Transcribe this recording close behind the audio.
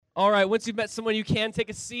All right, once you've met someone, you can take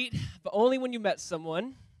a seat, but only when you met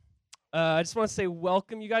someone. I just want to say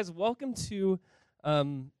welcome, you guys. Welcome to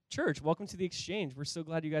church. Welcome to the Exchange. We're so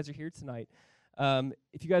glad you guys are here tonight.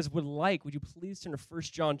 If you guys would you please turn to 1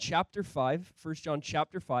 John chapter 5. 1 John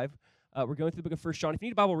chapter 5. We're going through the book of 1 John. If you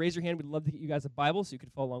need a Bible, raise your hand. We'd love to get you guys a Bible so you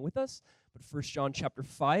could follow along with us. But 1 John chapter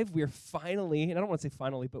 5, we are finally, and I don't want to say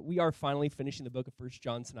finally, but we are finally finishing the book of 1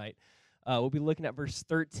 John tonight. We'll be looking at verse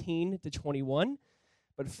 13 to 21.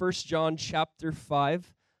 But 1 John chapter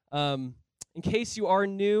 5, in case you are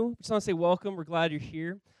new, I just want to say welcome. We're glad you're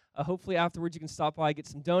here. Hopefully afterwards you can stop by, get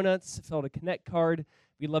some donuts, fill out a Connect card.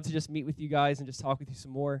 We'd love to just meet with you guys and just talk with you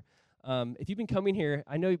some more. If you've been coming here,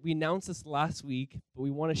 I know we announced this last week, but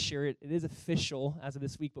we want to share it. It is official as of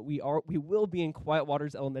this week, but we will be in Quiet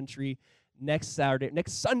Waters Elementary next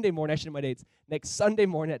Sunday morning. I should have my dates. Next Sunday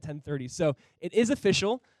morning at 10:30. So it is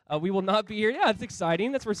official. We will not be here. Yeah, it's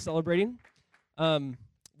exciting. That's what we're celebrating.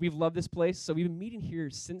 We've loved this place, so we've been meeting here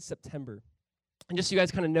since September. And just so you guys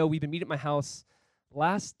kind of know, we've been meeting at my house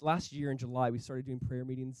last year in July. We started doing prayer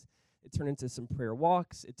meetings. It turned into some prayer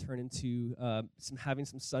walks. It turned into having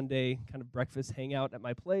some Sunday kind of breakfast hangout at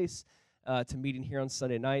my place, to meeting here on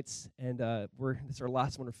Sunday nights. And this is our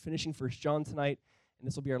last one. We're finishing 1 John tonight, and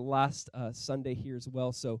this will be our last Sunday here as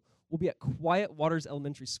well. So we'll be at Quiet Waters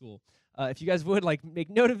Elementary School. If you guys would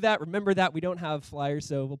make note of that, remember that. We don't have flyers,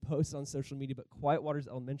 so we'll post it on social media. But Quiet Waters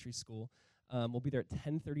Elementary School, we'll be there at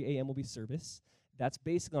 10:30 a.m. will be service. That's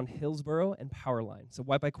basically on Hillsborough and Powerline, so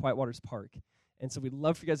right by Quiet Waters Park. And so we'd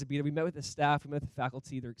love for you guys to be there. We met with the staff. We met with the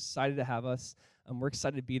faculty. They're excited to have us. We're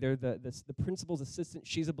excited to be there. The principal's assistant,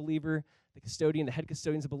 she's a believer. The custodian, the head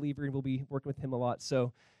custodian's a believer, and we'll be working with him a lot.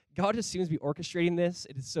 So God just seems to be orchestrating this.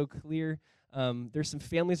 It is so clear. There's some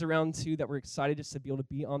families around, too, that we're excited just to be able to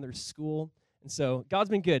be on their school. And so God's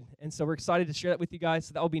been good. And so we're excited to share that with you guys.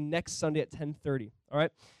 So that will be next Sunday at 10:30. All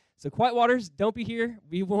right? So Quiet Waters, don't be here.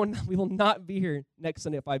 We will not be here next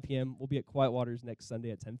Sunday at 5 p.m. We'll be at Quiet Waters next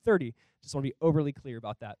Sunday at 10:30. Just want to be overly clear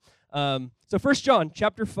about that. So 1 John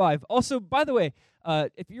chapter 5. Also, by the way,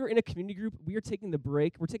 if you're in a community group, we are taking a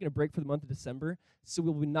break for the month of December, so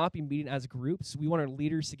we will not be meeting as groups. We want our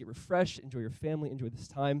leaders to get refreshed, enjoy your family, enjoy this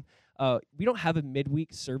time. We don't have a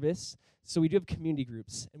midweek service, so we do have community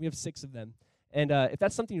groups, and we have 6 of them. And if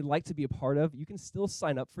that's something you'd like to be a part of, you can still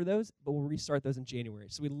sign up for those, but we'll restart those in January.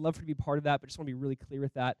 So we'd love for you to be part of that, but just want to be really clear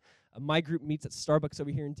with that. My group meets at Starbucks over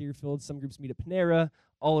here in Deerfield. Some groups meet at Panera,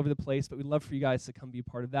 all over the place, but we'd love for you guys to come be a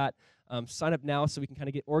part of that. Sign up now so we can kind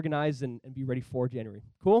of get organized and be ready for January.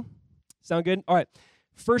 Cool? Sound good? All right.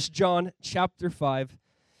 1 John chapter 5.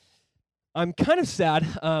 I'm kind of sad.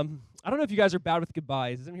 I don't know if you guys are bad with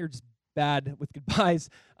goodbyes. I'm here just bad with goodbyes,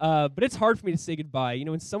 but it's hard for me to say goodbye. You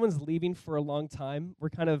know, when someone's leaving for a long time, I'm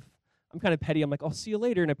kind of petty. I'm like, I'll see you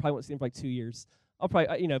later, and I probably won't see them for like 2 years. I'll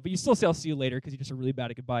probably, but you still say I'll see you later because you just are really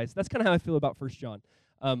bad at goodbyes. That's kind of how I feel about 1 John.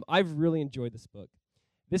 I've really enjoyed this book.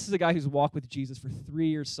 This is a guy who's walked with Jesus for 3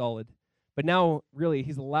 years solid, but now, really,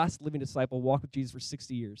 he's the last living disciple, walked with Jesus for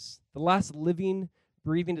 60 years. The last living,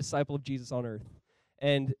 breathing disciple of Jesus on earth.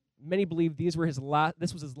 And many believe this was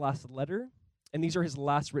his last letter, and these are his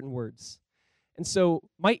last written words. And so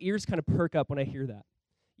my ears kind of perk up when I hear that.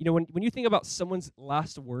 You know, when you think about someone's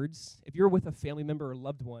last words, if you're with a family member or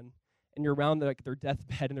loved one, and you're around their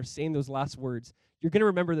deathbed and they're saying those last words, you're going to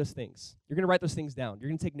remember those things. You're going to write those things down. You're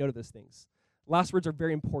going to take note of those things. Last words are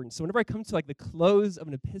very important. So whenever I come to the close of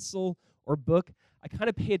an epistle or book, I kind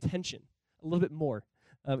of pay attention a little bit more,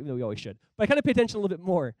 even though we always should. But I kind of pay attention a little bit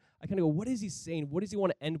more. I kind of go, what is he saying? What does he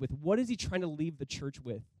want to end with? What is he trying to leave the church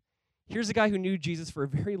with? Here's a guy who knew Jesus for a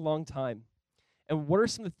very long time. And what are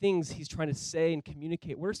some of the things he's trying to say and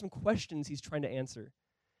communicate? What are some questions he's trying to answer?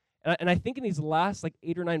 And I think in these last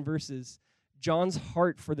 8 or 9 verses, John's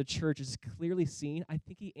heart for the church is clearly seen. I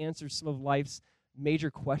think he answers some of life's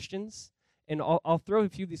major questions. And I'll throw a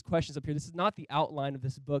few of these questions up here. This is not the outline of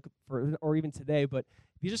this book or even today, but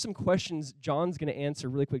these are some questions John's going to answer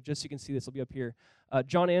really quick, just so you can see this. Will be up here.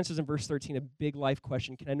 John answers in verse 13 a big life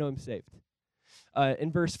question. Can I know I'm saved?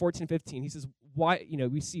 In verse 14 and 15, he says, why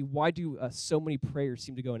do so many prayers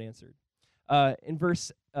seem to go unanswered? In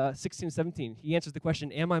verse 16 and 17, he answers the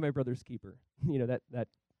question, am I my brother's keeper? That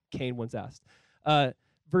Cain once asked.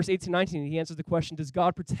 Verse 18 and 19, he answers the question, does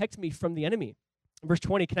God protect me from the enemy? In verse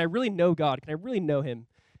 20, can I really know God? Can I really know him?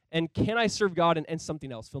 And can I serve God and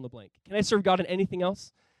something else? Fill in the blank. Can I serve God in anything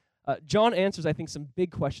else? John answers, I think, some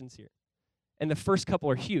big questions here. And the first couple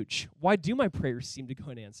are huge. Why do my prayers seem to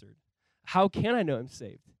go unanswered? How can I know I'm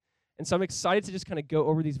saved? And so I'm excited to just kind of go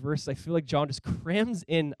over these verses. I feel like John just crams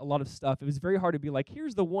in a lot of stuff. It was very hard to be like,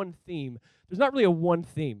 here's the one theme. There's not really a one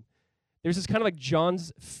theme. There's this kind of like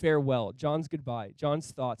John's farewell, John's goodbye,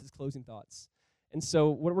 John's thoughts, his closing thoughts. And so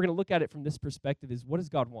what we're going to look at it from this perspective is, what does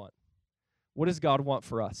God want? What does God want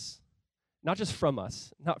for us? Not just from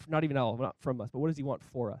us, not even all, not from us, but what does he want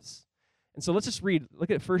for us? And so let's just read.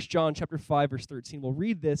 Look at 1 John chapter 5, verse 13. We'll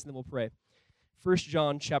read this and then we'll pray. 1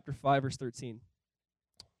 John chapter 5, verse 13.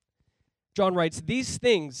 John writes, "These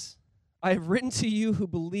things I have written to you who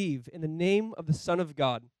believe in the name of the Son of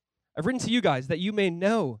God. I've written to you guys that you may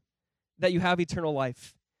know that you have eternal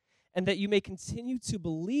life, and that you may continue to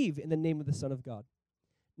believe in the name of the Son of God.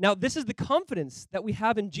 Now, this is the confidence that we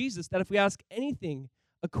have in Jesus, that if we ask anything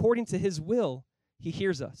according to his will, he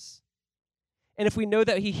hears us. And if we know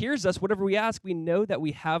that he hears us, whatever we ask, we know that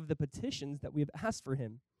we have the petitions that we have asked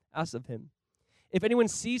of him. If anyone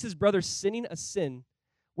sees his brother sinning a sin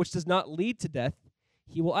which does not lead to death,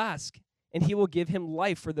 he will ask, and he will give him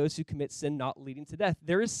life for those who commit sin not leading to death.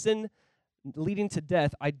 There is sin leading to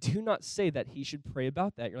death. I do not say that he should pray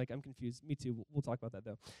about that." You're like, "I'm confused." Me too. We'll talk about that,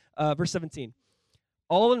 though. Verse 17.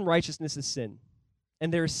 "All unrighteousness is sin,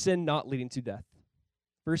 and there is sin not leading to death."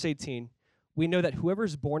 Verse 18. "We know that whoever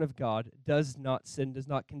is born of God does not sin, does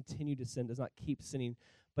not continue to sin, does not keep sinning.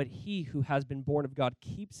 But he who has been born of God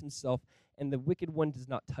keeps himself, and the wicked one does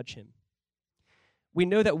not touch him. We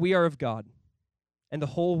know that we are of God, and the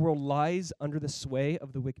whole world lies under the sway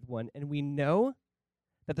of the wicked one. And we know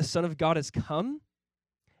that the Son of God has come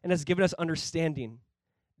and has given us understanding,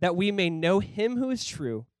 that we may know him who is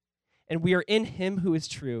true, and we are in him who is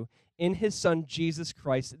true, in his Son, Jesus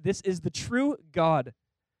Christ. This is the true God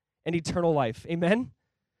and eternal life." Amen?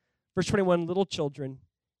 Verse 21, "Little children,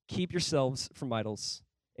 keep yourselves from idols."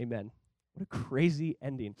 Amen. What a crazy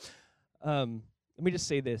ending. Let me just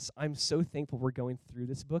say this. I'm so thankful we're going through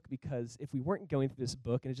this book, because if we weren't going through this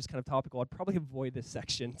book and it's just kind of topical, I'd probably avoid this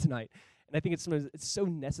section tonight. And I think it's so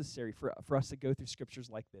necessary for us to go through scriptures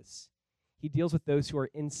like this. He deals with those who are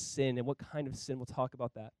in sin, and what kind of sin. We'll talk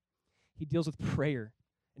about that. He deals with prayer,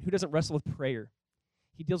 and who doesn't wrestle with prayer?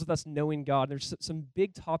 He deals with us knowing God. There's some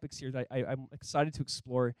big topics here that I'm excited to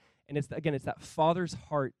explore, and it's that father's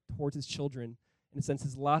heart towards his children, in a sense,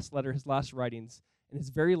 his last letter, his last writings, and his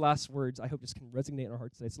very last words, I hope, just can resonate in our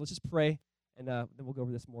hearts today. So let's just pray, and then we'll go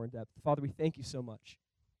over this more in depth. Father, we thank you so much.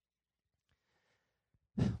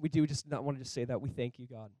 We do just not want to just say that. We thank you,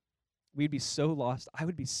 God. We'd be so lost. I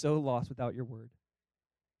would be so lost without your word.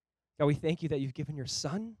 God, we thank you that you've given your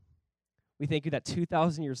Son. We thank you that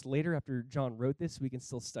 2,000 years later, after John wrote this, we can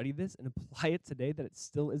still study this and apply it today, that it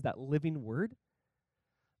still is that living word.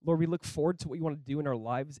 Lord, we look forward to what you want to do in our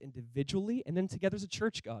lives individually and then together as a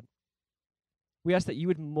church, God. We ask that you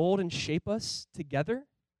would mold and shape us together,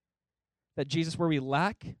 that Jesus, where we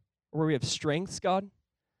lack or where we have strengths, God,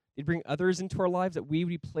 you'd bring others into our lives, that we would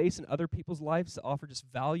be placed in other people's lives to offer just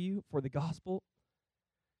value for the gospel.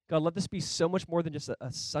 God, let this be so much more than just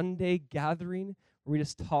a Sunday gathering where we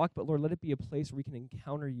just talk, but Lord, let it be a place where we can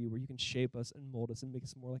encounter you, where you can shape us and mold us and make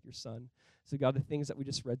us more like your Son. So God, the things that we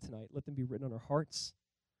just read tonight, let them be written on our hearts.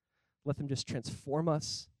 Let them just transform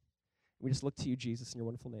us. We just look to you, Jesus, in your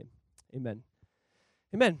wonderful name. Amen.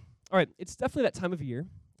 Amen. All right, it's definitely that time of year.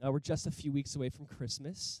 We're just a few weeks away from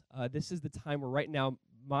Christmas. This is the time where right now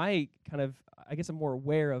I guess I'm more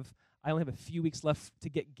aware of, I only have a few weeks left to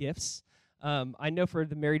get gifts. I know for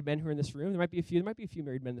the married men who are in this room, there might be a few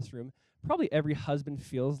married men in this room. Probably every husband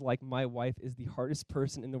feels like my wife is the hardest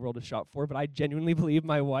person in the world to shop for, but I genuinely believe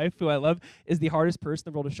my wife, who I love, is the hardest person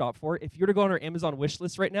in the world to shop for. If you were to go on her Amazon wish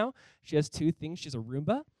list right now, she has two things. She has a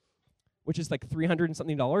Roomba, which is like $300 and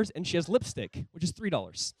something, and she has lipstick, which is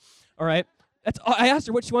 $3. All right? I asked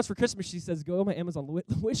her what she wants for Christmas. She says, "Go on my Amazon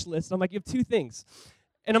wish list." And I'm like, "You have two things."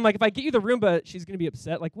 And I'm like, if I get you the Roomba, she's going to be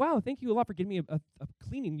upset. Like, "Wow, thank you a lot for getting me a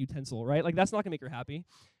cleaning utensil," right? Like, that's not going to make her happy.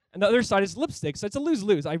 And the other side is lipstick. So it's a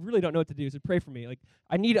lose-lose. I really don't know what to do, so pray for me. Like,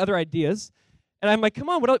 I need other ideas. And I'm like, "Come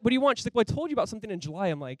on, what do you want?" She's like, "Well, I told you about something in July."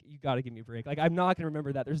 I'm like, "You got to give me a break. Like, I'm not going to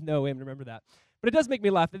remember that. There's no way I'm going to remember that." But it does make me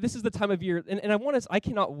laugh that this is the time of year, and I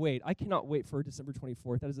cannot wait. I cannot wait for December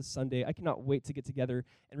 24th. That is a Sunday. I cannot wait to get together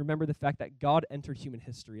and remember the fact that God entered human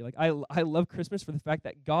history. Like, I love Christmas for the fact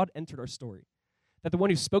that God entered our story. That the one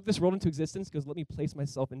who spoke this world into existence goes, "Let me place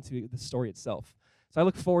myself into the story itself." So I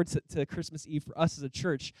look forward to Christmas Eve for us as a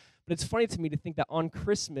church. But it's funny to me to think that on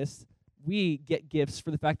Christmas, we get gifts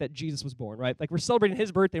for the fact that Jesus was born, right? Like, we're celebrating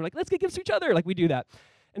his birthday. We're like, let's get gifts to each other. Like, we do that.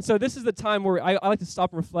 And so this is the time where I like to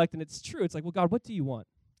stop and reflect, and it's true. It's like, well, God, what do you want?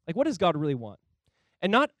 Like, what does God really want?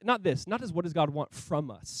 And not just what does God want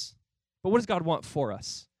from us, but what does God want for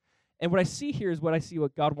us? And what I see here is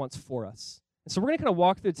what God wants for us. And so we're going to kind of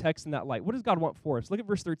walk through the text in that light. What does God want for us? Look at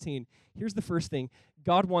verse 13. Here's the first thing.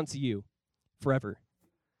 God wants you forever.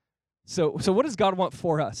 So what does God want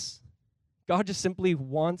for us? God just simply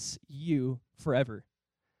wants you forever.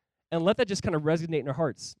 And let that just kind of resonate in our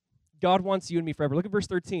hearts. God wants you and me forever. Look at verse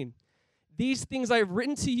 13. These things I have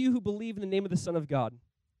written to you who believe in the name of the Son of God,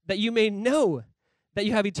 that you may know that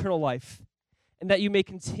you have eternal life, and that you may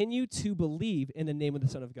continue to believe in the name of the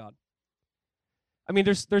Son of God. I mean,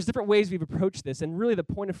 there's different ways we've approached this, and really the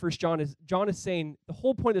point of 1 John is saying, the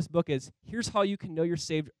whole point of this book is, here's how you can know you're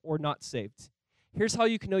saved or not saved. Here's how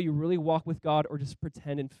you can know you really walk with God or just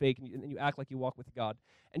pretend and fake and you act like you walk with God.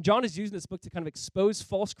 And John is using this book to kind of expose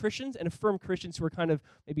false Christians and affirm Christians who are kind of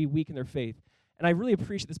maybe weak in their faith. And I really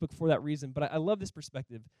appreciate this book for that reason, but I love this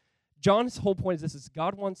perspective. John's whole point is this, is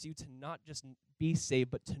God wants you to not just be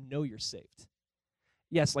saved, but to know you're saved.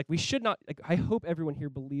 Yes, like we should not, like I hope everyone here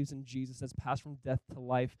believes in Jesus has passed from death to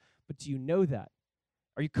life, but do you know that?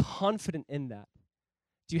 Are you confident in that?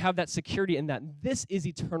 Do you have that security in that? And this is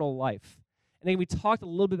eternal life. And then we talked a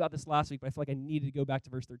little bit about this last week, but I feel like I needed to go back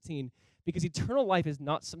to verse 13 because eternal life is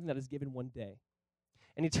not something that is given one day.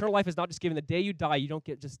 And eternal life is not just given the day you die, you don't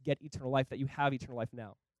just get eternal life, that you have eternal life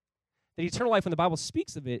now. That eternal life, when the Bible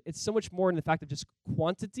speaks of it, it's so much more in the fact of just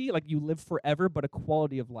quantity, like you live forever, but a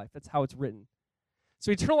quality of life. That's how it's written.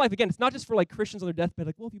 So eternal life, again, it's not just for like Christians on their deathbed,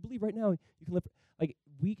 like, well, if you believe right now, you can live. Like,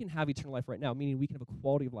 we can have eternal life right now, meaning we can have a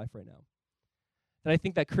quality of life right now. And I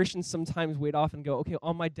think that Christians sometimes wait off and go, okay,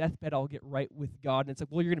 on my deathbed, I'll get right with God. And it's like,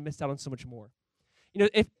 well, you're going to miss out on so much more. You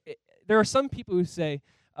know, there are some people who say,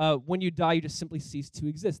 when you die, you just simply cease to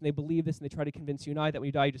exist. And they believe this, and they try to convince you and I that when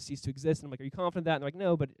you die, you just cease to exist. And I'm like, are you confident in that? And they're like,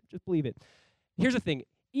 no, but just believe it. Here's the thing.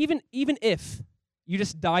 Even if you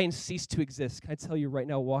just die and cease to exist, can I tell you right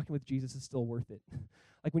now, walking with Jesus is still worth it.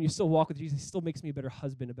 Like when you still walk with Jesus, he still makes me a better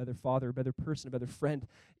husband, a better father, a better person, a better friend.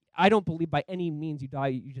 I don't believe by any means you die,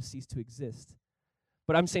 you just cease to exist.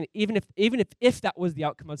 But I'm saying even if that was the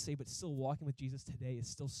outcome, I'd say, but still walking with Jesus today is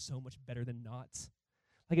still so much better than not.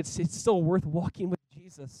 Like it's still worth walking with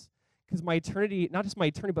Jesus because my eternity, not just my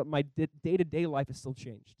eternity, but my day-to-day life is still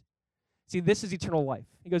changed. See, this is eternal life.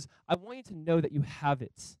 He goes, I want you to know that you have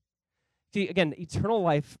it. See, again, eternal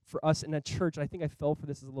life for us in a church, and I think I fell for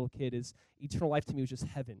this as a little kid, is eternal life to me was just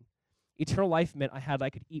heaven. Eternal life meant I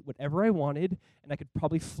could eat whatever I wanted, and I could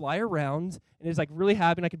probably fly around, and it was like really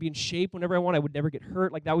happy, and I could be in shape whenever I want. I would never get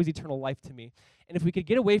hurt. Like that was eternal life to me. And if we could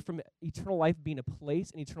get away from eternal life being a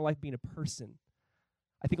place and eternal life being a person,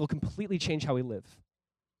 I think it'll completely change how we live.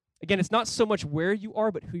 Again, it's not so much where you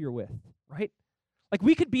are, but who you're with, right? Like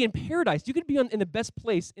we could be in paradise. You could be in the best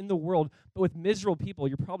place in the world, but with miserable people,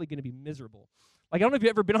 you're probably going to be miserable. Like, I don't know if you've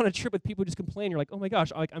ever been on a trip with people who just complain. You're like, oh my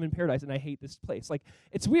gosh, I'm in paradise and I hate this place. Like,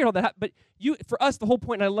 it's weird all that. But for us, the whole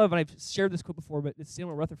point, and I love, and I've shared this quote before, but it's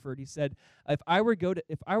Samuel Rutherford. He said, if I were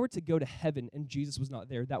to go to heaven and Jesus was not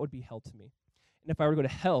there, that would be hell to me. And if I were to go to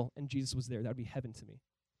hell and Jesus was there, that would be heaven to me.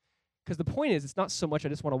 Because the point is, it's not so much I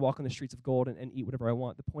just want to walk on the streets of gold and eat whatever I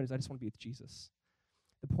want. The point is, I just want to be with Jesus.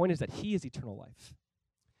 The point is that he is eternal life.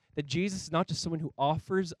 That Jesus is not just someone who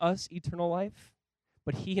offers us eternal life,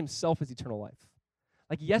 but he himself is eternal life.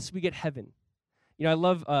 Like, yes, we get heaven. You know, I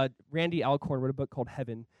love Randy Alcorn wrote a book called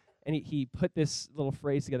Heaven, and he put this little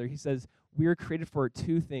phrase together. He says, we are created for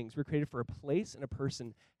two things. We're created for a place and a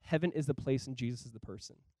person. Heaven is the place, and Jesus is the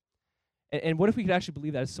person. And what if we could actually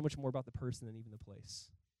believe that it's so much more about the person than even the place?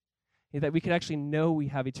 That we could actually know we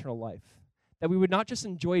have eternal life. That we would not just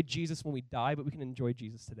enjoy Jesus when we die, but we can enjoy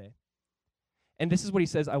Jesus today. And this is what he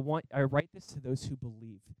says, I write this to those who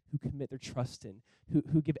believe, who commit their trust in,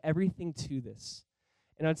 who give everything to this.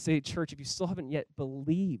 And I'd say, church, if you still haven't yet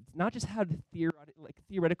believed, not just had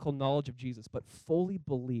theoretical knowledge of Jesus, but fully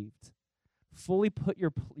believed, fully put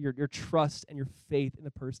your trust and your faith in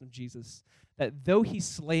the person of Jesus, that though he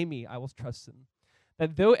slay me, I will trust him.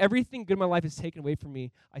 That though everything good in my life is taken away from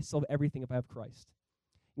me, I still have everything if I have Christ.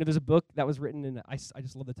 You know, there's a book that was written, and I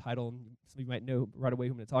just love the title, and some of you might know right away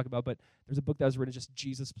who I'm going to talk about, but there's a book that was written just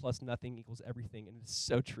Jesus plus nothing equals everything, and it's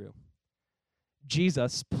so true.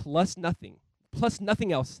 Jesus plus nothing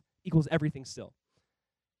else equals everything still.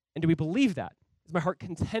 And do we believe that? Is my heart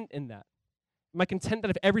content in that? Am I content that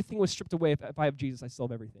if everything was stripped away, if I have Jesus, I still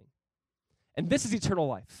have everything? And this is eternal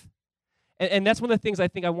life. And that's one of the things I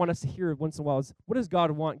think I want us to hear once in a while is, what does God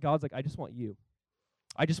want? God's like, I just want you.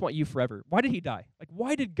 I just want you forever. Why did he die? Like,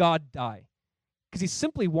 why did God die? Because he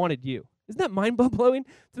simply wanted you. Isn't that mind-blowing?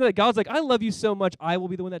 To know that God's like, I love you so much, I will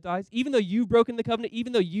be the one that dies. Even though you've broken the covenant,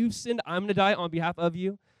 even though you've sinned, I'm going to die on behalf of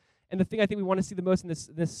you. And the thing I think we want to see the most in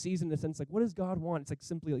this season, in the sense, like, what does God want? It's like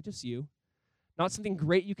simply like just you. Not something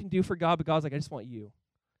great you can do for God, but God's like, I just want you.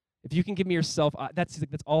 If you can give me yourself, that's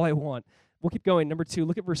all I want. We'll keep going. Number 2,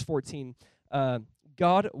 look at verse 14.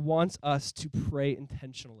 God wants us to pray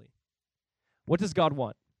intentionally. What does God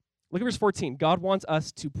want? Look at verse 14. God wants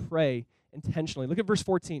us to pray intentionally. Look at verse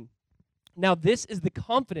 14. Now this is the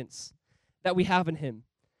confidence that we have in him,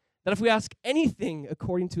 that if we ask anything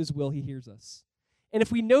according to his will, he hears us. And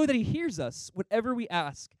if we know that he hears us, whatever we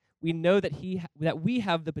ask, we know that that we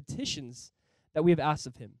have the petitions that we have asked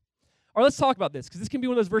of him. All right, let's talk about this, because this can be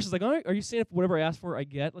one of those verses like, all right, are you saying if whatever I ask for, I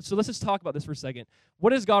get? So let's just talk about this for a second. What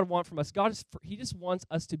does God want from us? He just wants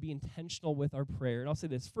us to be intentional with our prayer. And I'll say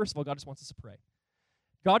this. First of all, God just wants us to pray.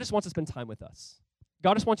 God just wants to spend time with us.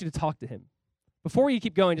 God just wants you to talk to him. Before you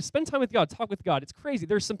keep going, just spend time with God. Talk with God. It's crazy.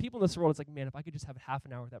 There's some people in this world, it's like, man, if I could just have half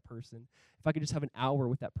an hour with that person, if I could just have an hour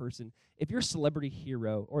with that person, if you're a celebrity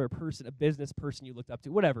hero or a business person you looked up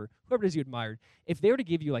to, whoever it is you admired, if they were to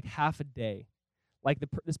give you like half a day, like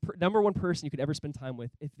number one person you could ever spend time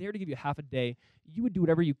with, if they were to give you half a day, you would do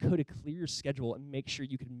whatever you could to clear your schedule and make sure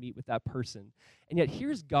you could meet with that person. And yet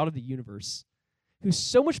here's God of the universe, who's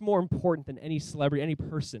so much more important than any celebrity, any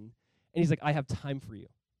person, and he's like, I have time for you.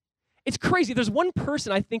 It's crazy. There's one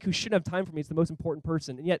person I think who shouldn't have time for me. It's the most important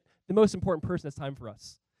person, and yet the most important person has time for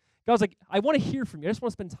us. God's like, I want to hear from you. I just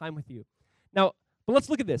want to spend time with you. Now, but let's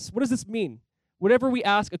look at this. What does this mean? Whatever we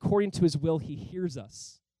ask according to his will, he hears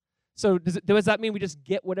us. So does that mean we just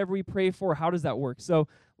get whatever we pray for? How does that work? So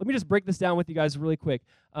let me just break this down with you guys really quick.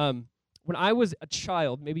 When I was a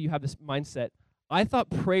child, maybe you have this mindset, I thought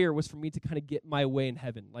prayer was for me to kind of get my way in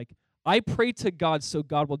heaven. Like, I pray to God so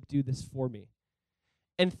God will do this for me.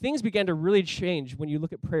 And things began to really change when you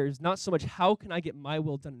look at prayers, not so much how can I get my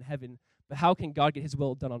will done in heaven, but how can God get his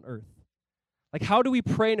will done on earth? Like, how do we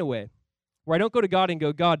pray in a way where I don't go to God and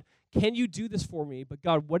go, God, can you do this for me? But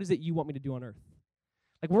God, what is it you want me to do on earth?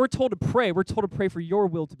 Like, when we're told to pray for your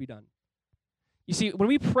will to be done. You see, when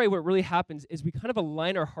we pray, what really happens is we kind of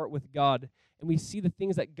align our heart with God, and we see the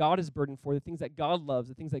things that God is burdened for, the things that God loves,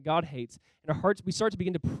 the things that God hates. In our hearts, we start to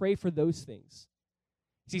begin to pray for those things.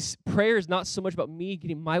 See, prayer is not so much about me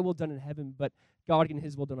getting my will done in heaven, but God getting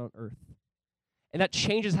his will done on earth. And that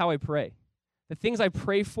changes how I pray. The things I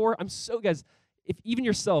pray for, guys, if even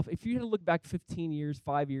yourself, if you had to look back 15 years,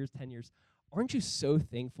 5 years, 10 years, aren't you so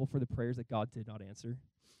thankful for the prayers that God did not answer?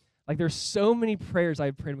 Like, there's so many prayers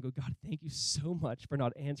I've prayed and go, God, thank you so much for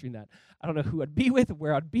not answering that. I don't know who I'd be with,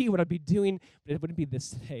 where I'd be, what I'd be doing, but it wouldn't be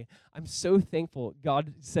this today. I'm so thankful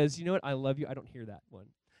God says, you know what, I love you. I don't hear that one.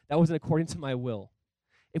 That wasn't according to my will.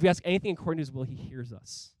 If we ask anything according to his will, he hears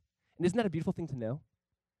us. And isn't that a beautiful thing to know?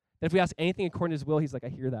 That if we ask anything according to his will, he's like, I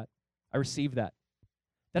hear that. I receive that.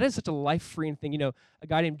 That is such a life-freeing thing. You know, a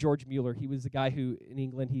guy named George Mueller, he was the guy who, in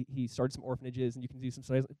England, he started some orphanages, and you can do some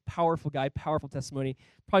studies. Powerful guy, powerful testimony.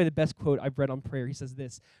 Probably the best quote I've read on prayer. He says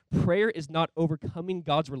this, prayer is not overcoming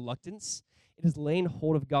God's reluctance. It is laying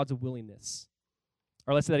hold of God's willingness.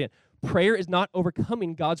 Or let's say that again. Prayer is not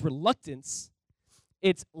overcoming God's reluctance.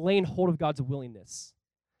 It's laying hold of God's willingness.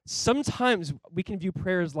 Sometimes we can view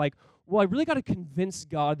prayer as like, well, I really got to convince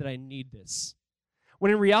God that I need this.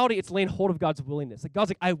 When in reality, it's laying hold of God's willingness. Like, God's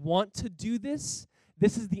like, I want to do this.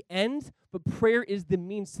 This is the end, but prayer is the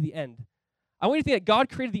means to the end. I want you to think that God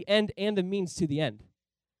created the end and the means to the end.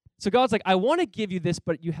 So God's like, I want to give you this,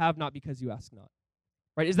 but you have not because you ask not.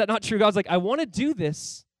 Right? Is that not true? God's like, I want to do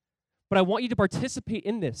this, but I want you to participate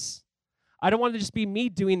in this. I don't want it to just be me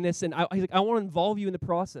doing this, and He's like, I want to involve you in the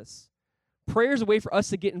process. Prayer is a way for us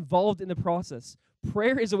to get involved in the process.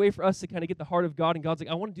 Prayer is a way for us to kind of get the heart of God, and God's like,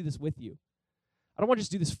 I want to do this with you. I don't want to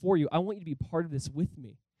just do this for you. I want you to be part of this with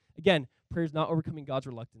me. Again, prayer is not overcoming God's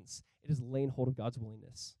reluctance. It is laying hold of God's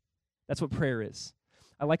willingness. That's what prayer is.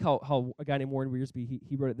 I like how a guy named Warren Wiersbe,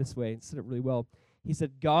 he wrote it this way and said it really well. He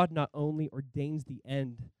said, God not only ordains the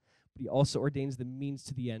end, but he also ordains the means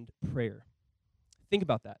to the end, prayer. Think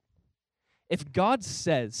about that. If God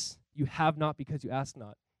says you have not because you ask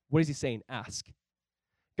not, what is he saying? Ask.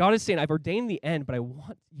 God is saying, I've ordained the end, but I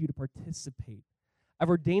want you to participate. I've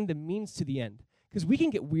ordained the means to the end. Because we can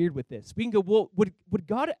get weird with this. We can go, well, would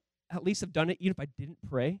God at least have done it even if I didn't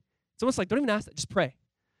pray? It's almost like, don't even ask that, just pray.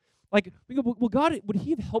 Like, we go, well, God, would he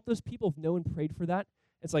have helped those people if no one prayed for that?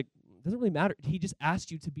 It's like, it doesn't really matter. He just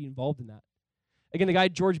asked you to be involved in that. Again, the guy,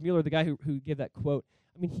 George Mueller, the guy who gave that quote,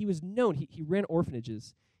 I mean, he was known, he ran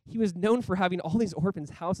orphanages. He was known for having all these orphans,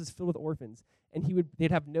 houses filled with orphans, and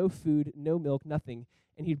they'd have no food, no milk, nothing.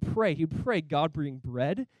 And he'd pray, God bring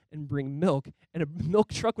bread and bring milk, and a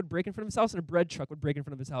milk truck would break in front of his house, and a bread truck would break in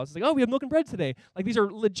front of his house. It's like, oh, we have milk and bread today. Like, these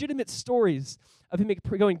are legitimate stories of him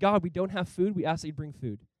going, God, we don't have food, we ask that you bring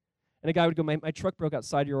food. And a guy would go, my truck broke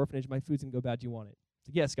outside your orphanage, my food's going to go bad, do you want it? It's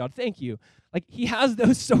like, yes, God, thank you. Like, he has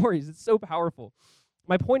those stories. It's so powerful.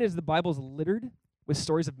 My point is the Bible's littered with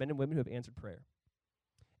stories of men and women who have answered prayer.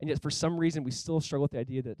 And yet, for some reason, we still struggle with the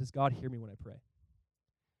idea that, does God hear me when I pray?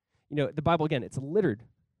 You know, the Bible, again, it's littered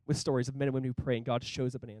with stories of men and women who pray, and God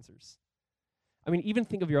shows up and answers. I mean, even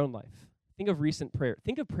think of your own life. Think of recent prayer.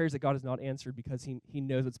 Think of prayers that God has not answered because he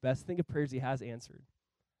knows what's best. Think of prayers he has answered.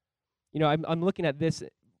 You know, I'm looking at this. You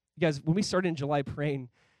guys, when we started in July praying,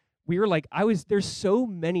 we were like, there's so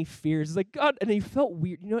many fears. It's like, God, and you felt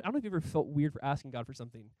weird. You know, I don't know if you ever felt weird for asking God for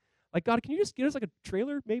something. Like, God, can you just get us like a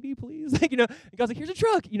trailer, maybe, please? Like, you know, and God's like, here's a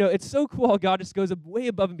truck. You know, it's so cool how God just goes way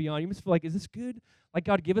above and beyond. You must feel like, is this good? Like,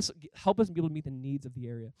 God, help us be able to meet the needs of the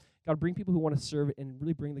area. God, bring people who want to serve and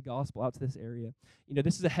really bring the gospel out to this area. You know,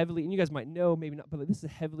 this is a heavily, and you guys might know, maybe not, but this is a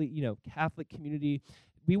heavily, you know, Catholic community.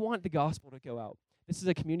 We want the gospel to go out. This is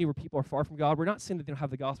a community where people are far from God. We're not saying that they don't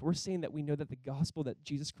have the gospel. We're saying that we know that the gospel, that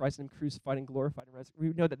Jesus Christ and Him crucified and glorified and resurrected,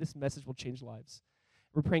 we know that this message will change lives.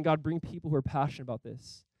 We're praying, God, bring people who are passionate about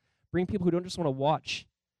this. Bring people who don't just want to watch.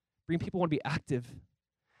 Bring people who want to be active.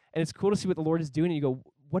 And it's cool to see what the Lord is doing. And you go,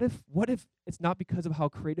 what if it's not because of how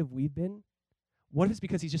creative we've been? What if it's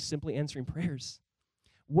because He's just simply answering prayers?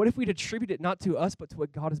 What if we'd attribute it not to us, but to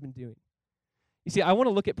what God has been doing? You see, I want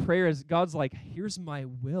to look at prayer as God's like, here's my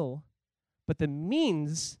will, but the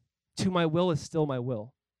means to my will is still my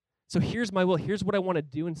will. So here's my will. Here's what I want to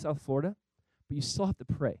do in South Florida, but you still have to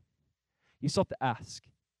pray. You still have to ask.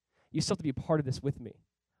 You still have to be a part of this with me.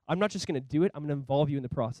 I'm not just going to do it. I'm going to involve you in the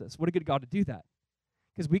process. What a good God to do that.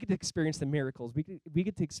 Because we get to experience the miracles. We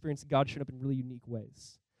get to experience God showing up in really unique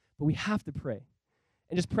ways. But we have to pray.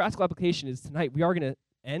 And just practical application is tonight we are going to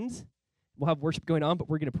end. We'll have worship going on, but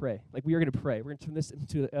we're going to pray. Like, we are going to pray. We're going to turn this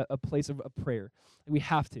into a place of prayer. And we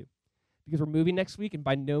have to. Because we're moving next week, and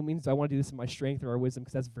by no means do I want to do this in my strength or our wisdom,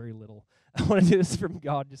 because that's very little. I want to do this from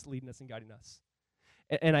God just leading us and guiding us.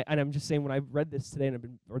 And I'm just saying, when I read this today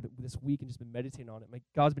this week and just been meditating on it,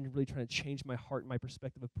 God's been really trying to change my heart and my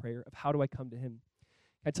perspective of prayer, of how do I come to Him.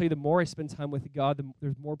 I tell you, the more I spend time with God,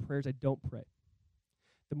 there's more prayers I don't pray.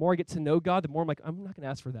 The more I get to know God, the more I'm like, I'm not going to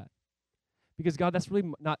ask for that. Because God,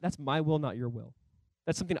 that's my will, not your will.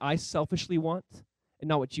 That's something I selfishly want and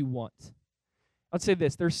not what you want. I'd say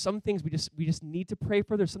this, there's some things we just need to pray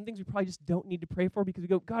for. There's some things we probably just don't need to pray for because we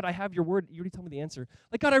go, God, I have your word. You already told me the answer.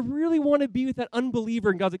 Like, God, I really want to be with that unbeliever.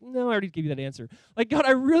 And God's like, no, I already gave you that answer. Like, God,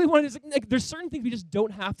 I really want to. Like, there's certain things we just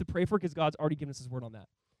don't have to pray for because God's already given us His word on that.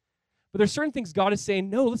 But there's certain things God is saying,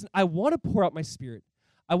 no, listen, I want to pour out my Spirit.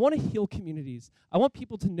 I want to heal communities. I want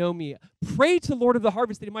people to know me. Pray to the Lord of the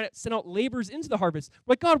harvest that He might send out laborers into the harvest.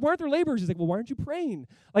 We're like, God, why aren't there laborers? He's like, well, why aren't you praying?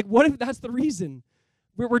 Like, what if that's the reason?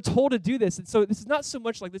 We're told to do this. And so this is not so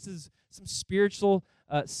much like this is some spiritual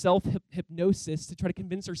self-hypnosis to try to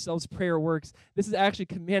convince ourselves prayer works. This is actually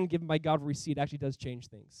a command given by God where we see it actually does change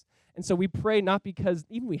things. And so we pray not because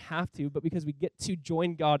even we have to, but because we get to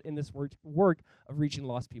join God in this work of reaching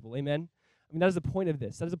lost people. Amen? I mean, that is the point of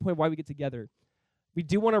this. That is the point why we get together. We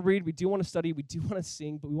do want to read, we do want to study, we do want to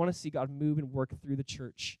sing, but we want to see God move and work through the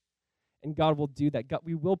church. And God will do that. God,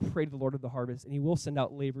 we will pray to the Lord of the harvest, and He will send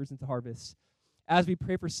out laborers into harvest. As we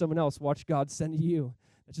pray for someone else, watch God send you.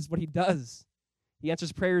 That's just what He does. He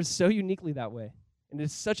answers prayers so uniquely that way. And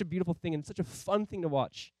it's such a beautiful thing and such a fun thing to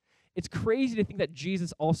watch. It's crazy to think that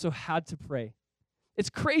Jesus also had to pray. It's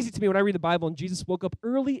crazy to me when I read the Bible and Jesus woke up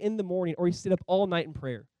early in the morning or He stayed up all night in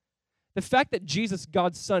prayer. The fact that Jesus,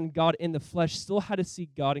 God's Son, God in the flesh, still had to seek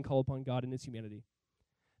God and call upon God in His humanity.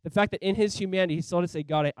 The fact that in His humanity, He still had to say,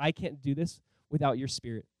 God, I can't do this without your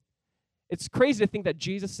Spirit. It's crazy to think that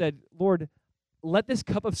Jesus said, Lord, let this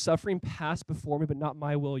cup of suffering pass before me, but not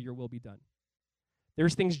my will, your will be done.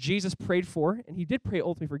 There's things Jesus prayed for, and He did pray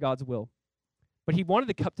ultimately for God's will. But He wanted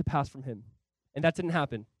the cup to pass from Him, and that didn't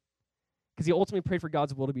happen because He ultimately prayed for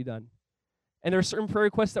God's will to be done. And there are certain prayer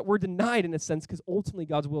requests that were denied in a sense because ultimately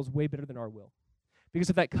God's will is way better than our will. Because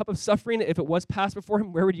if that cup of suffering, if it was passed before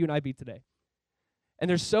Him, where would you and I be today? And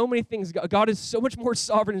there's so many things. God is so much more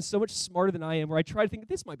sovereign and so much smarter than I am, where I try to think,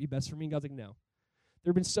 this might be best for me, and God's like, no. There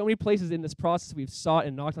have been so many places in this process we've sought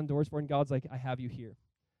and knocked on doors for, and God's like, I have you here.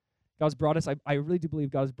 God's brought us, I really do believe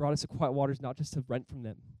God has brought us to quiet waters not just to rent from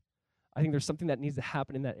them. I think there's something that needs to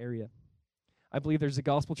happen in that area. I believe there's a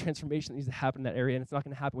gospel transformation that needs to happen in that area, and it's not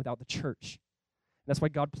going to happen without the church. And that's why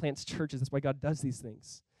God plants churches. That's why God does these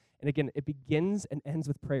things. And again, it begins and ends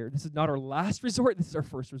with prayer. This is not our last resort. This is our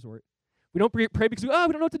first resort. We don't pray because we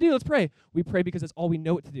don't know what to do. Let's pray. We pray because that's all we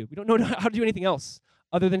know what to do. We don't know how to do anything else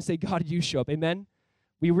other than say, God, you show up. Amen?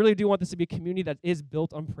 We really do want this to be a community that is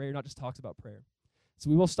built on prayer, not just talks about prayer.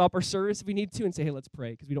 So we will stop our service if we need to and say, hey, let's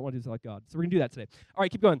pray, because we don't want to do this like God. So we're going to do that today. All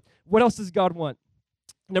right, keep going. What else does God want?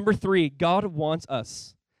 Number 3, God wants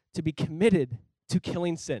us to be committed to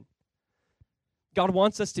killing sin. God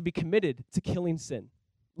wants us to be committed to killing sin.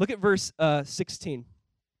 Look at verse 16.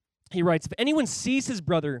 He writes, if anyone sees his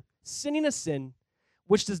brother sinning a sin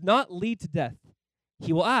which does not lead to death,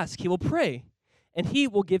 he will ask, he will pray, and he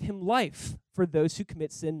will give him life for those who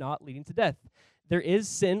commit sin not leading to death. There is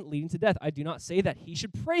sin leading to death. I do not say that he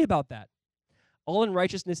should pray about that. All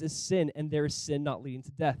unrighteousness is sin, and there is sin not leading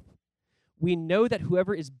to death. We know that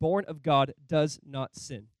whoever is born of God does not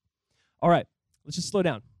sin. All right, let's just slow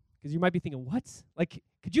down, because you might be thinking, what? Like,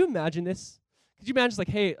 could you imagine this? Could you imagine, like,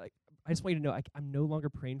 hey, like, I just want you to know I'm no longer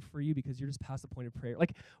praying for you because you're just past the point of prayer.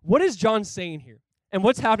 Like, what is John saying here? And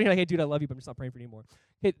what's happening? Like, hey, dude, I love you, but I'm just not praying for you anymore.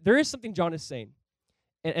 Okay, there is something John is saying.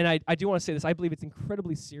 And I do want to say this. I believe it's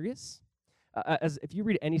incredibly serious. As if you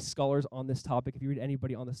read any scholars on this topic, if you read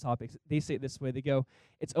anybody on this topic, they say it this way. They go,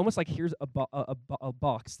 it's almost like here's a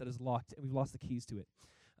box that is locked, and we've lost the keys to it.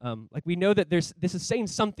 Like, we know that this is saying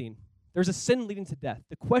something. There's a sin leading to death.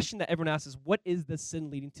 The question that everyone asks is, what is the sin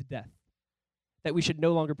leading to death that we should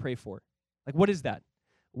no longer pray for? Like, what is that?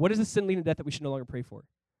 What is the sin leading to death that we should no longer pray for?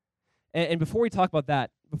 And before we talk about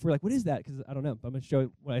that, before we're like, what is that? Because I don't know, but I'm going to show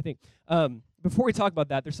you what I think. Before we talk about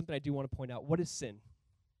that, there's something I do want to point out. What is sin?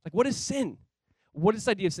 Like, what is sin? What is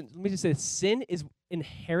this idea of sin? Let me just say this. Sin is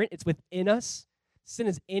inherent. It's within us. Sin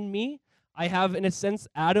is in me. I have, in a sense,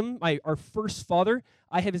 Adam, our first father.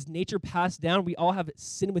 I have his nature passed down. We all have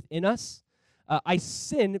sin within us. I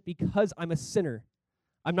sin because I'm a sinner.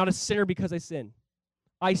 I'm not a sinner because I sin.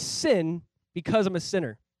 I sin because I'm a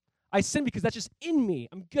sinner. I sin because that's just in me.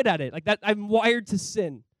 I'm good at it. Like that, I'm wired to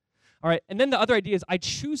sin. All right, and then the other idea is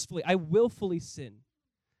I willfully sin.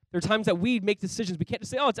 There are times that we make decisions. We can't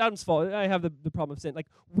just say, oh, it's Adam's fault. I have the problem of sin. Like,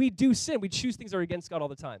 we do sin. We choose things that are against God all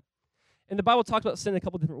the time. And the Bible talks about sin in a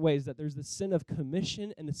couple different ways, that there's the sin of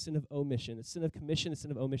commission and the sin of omission. The sin of commission, the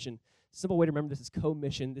sin of omission. Simple way to remember this is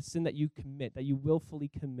commission, the sin that you commit, that you willfully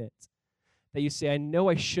commit. That you say, I know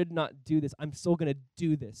I should not do this. I'm still going to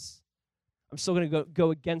do this. I'm still going to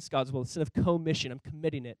go against God's will. The sin of commission, I'm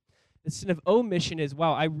committing it. The sin of omission is,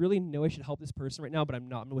 wow, I really know I should help this person right now, but I'm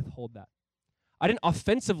not. I'm going to withhold that. I didn't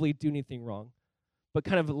offensively do anything wrong, but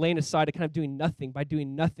kind of laying aside, I kind of doing nothing. By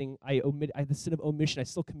doing nothing, I have the sin of omission. I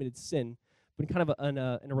still committed sin, but in kind of in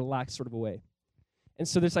a relaxed sort of a way. And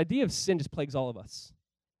so this idea of sin just plagues all of us.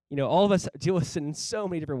 You know, all of us deal with sin in so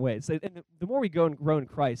many different ways. And the more we go and grow in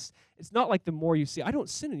Christ, it's not like the more you see, I don't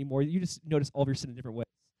sin anymore. You just notice all of your sin in different ways.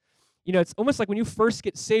 You know, it's almost like when you first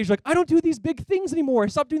get saved, you're like, I don't do these big things anymore. I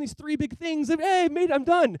stopped doing these 3 big things. Hey, mate, I'm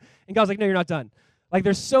done. And God's like, no, you're not done. Like,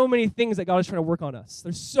 there's so many things that God is trying to work on us.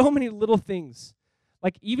 There's so many little things.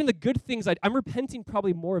 Like, even the good things, I'm repenting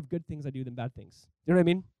probably more of good things I do than bad things. You know what I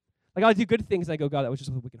mean? Like, I do good things, and I go, God, that was just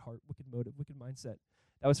with a wicked heart, wicked motive, wicked mindset.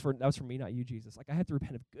 That was for me, not you, Jesus. Like, I had to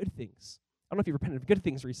repent of good things. I don't know if you've repented of good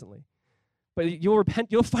things recently, but you'll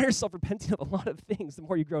find yourself repenting of a lot of things the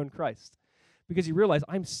more you grow in Christ, because you realize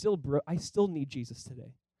I still need Jesus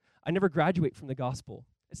today. I never graduate from the gospel.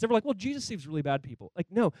 It's never like, well, Jesus saves really bad people. Like,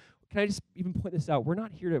 no. Can I just even point this out? We're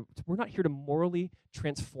not here to morally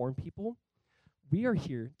transform people. We are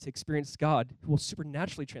here to experience God who will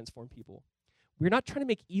supernaturally transform people. We're not trying to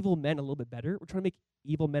make evil men a little bit better. We're trying to make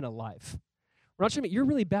evil men alive. We're not trying to make, you're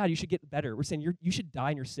really bad, you should get better. We're saying you should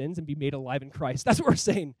die in your sins and be made alive in Christ. That's what we're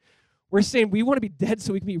saying. We're saying we want to be dead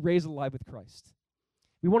so we can be raised alive with Christ.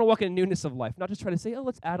 We want to walk in a newness of life, not just try to say, oh,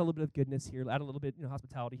 let's add a little bit of goodness here, add a little bit,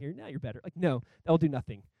 hospitality here. Now you're better. Like, no, that'll do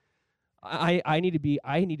nothing. I need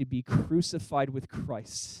to be crucified with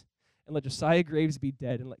Christ, and let Josiah Graves be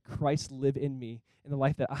dead, and let Christ live in me. In the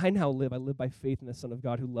life that I now live, I live by faith in the Son of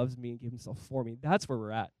God who loves me and gave himself for me. That's where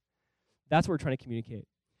we're at. That's what we're trying to communicate.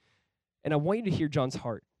 And I want you to hear John's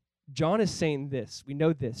heart. John is saying this. We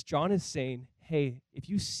know this. John is saying, hey, if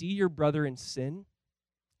you see your brother in sin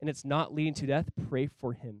and it's not leading to death, pray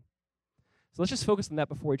for him. So let's just focus on that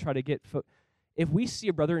before we try to get... If we see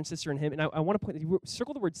a brother and sister in him, and I want to point,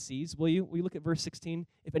 circle the word sees, will you? Will you look at verse 16?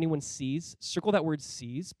 If anyone sees, circle that word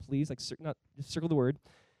sees, please. Like, just circle the word.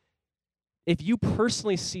 If you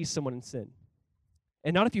personally see someone in sin,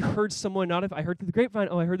 and not if you heard someone, not if I heard through the grapevine,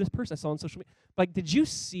 oh, I heard this person, I saw on social media. But like, did you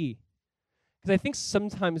see? Because I think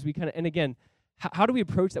sometimes we kind of, and again, how do we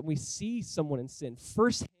approach that when we see someone in sin?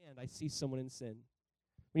 Firsthand, I see someone in sin.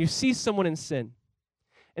 When you see someone in sin.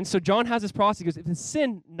 And so John has this process. He goes, if it's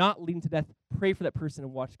sin not leading to death, pray for that person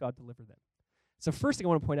and watch God deliver them. So first thing I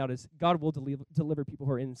want to point out is God will deliver people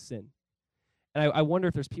who are in sin. And I wonder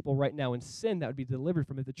if there's people right now in sin that would be delivered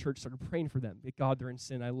from if the church started praying for them. God, they're in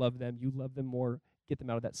sin. I love them. You love them more. Get them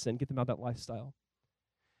out of that sin. Get them out of that lifestyle.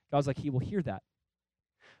 God's like, he will hear that.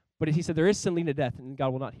 But he said there is sin leading to death, and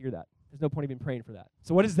God will not hear that. There's no point even praying for that.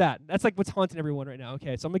 So what is that? That's like what's haunting everyone right now.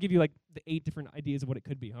 Okay, so I'm going to give you like the 8 different ideas of what it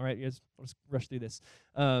could be. All right, I'll just rush through this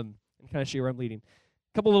and kind of show you where I'm leading.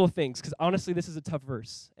 A couple little things, because honestly, this is a tough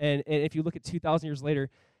verse. And if you look at 2,000 years later,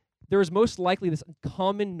 there is most likely this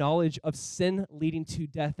common knowledge of sin leading to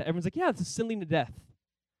death that everyone's like, yeah, it's a sin leading to death.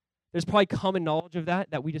 There's probably common knowledge of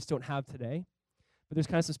that we just don't have today. But there's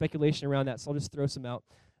kind of some speculation around that, so I'll just throw some out.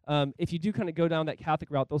 If you do kind of go down that Catholic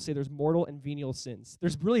route, they'll say there's mortal and venial sins.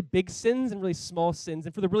 There's really big sins and really small sins,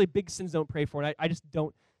 and for the really big sins, don't pray for it. I just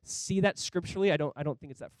don't see that scripturally. I don't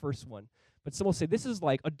think it's that first one. But some will say this is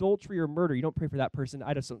like adultery or murder. You don't pray for that person.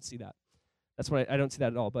 I just don't see that. That's why I don't see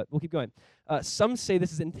that at all, but we'll keep going. Some say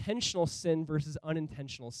this is intentional sin versus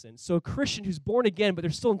unintentional sin. So a Christian who's born again, but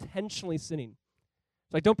they're still intentionally sinning.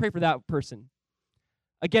 So don't pray for that person.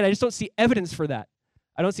 Again, I just don't see evidence for that.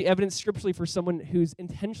 I don't see evidence scripturally for someone who's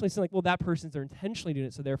intentionally sinning, like, well, that person's they're intentionally doing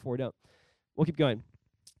it, so therefore don't. We'll keep going.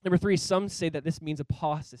 Number 3, some say that this means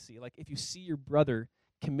apostasy. Like if you see your brother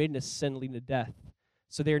committing a sin leading to death,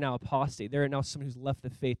 so they're now apostate. They're now someone who's left the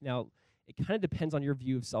faith. Now, it kind of depends on your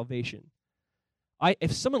view of salvation.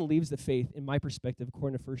 If someone leaves the faith, in my perspective,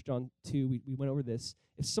 according to 1 John 2, we went over this,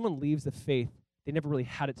 if someone leaves the faith, they never really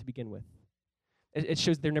had it to begin with. It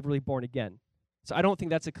shows they're never really born again. So I don't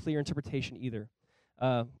think that's a clear interpretation either.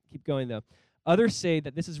 Keep going, though. Others say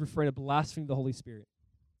that this is referring to blasphemy of the Holy Spirit.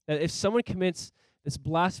 That if someone commits this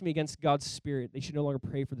blasphemy against God's Spirit, they should no longer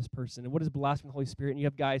pray for this person. And what is blasphemy of the Holy Spirit? And you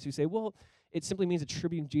have guys who say, well, it simply means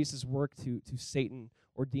attributing Jesus' work to Satan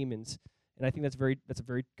or demons. And I think that's a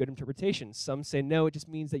very good interpretation. Some say, no, it just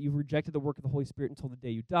means that you've rejected the work of the Holy Spirit until the day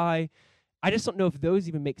you die. I just don't know if those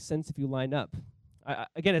even make sense if you line up.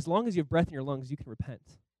 Again, as long as you have breath in your lungs, you can repent.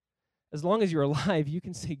 As long as you're alive, you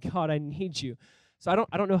can say, God, I need you. So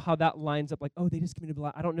I don't know how that lines up like, oh, they just committed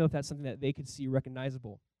blasphemy. I don't know if that's something that they could see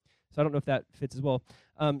recognizable. So I don't know if that fits as well.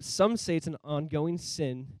 Some say it's an ongoing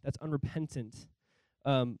sin that's unrepentant.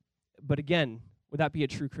 But again, would that be a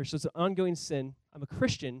true Christian? So it's an ongoing sin. I'm a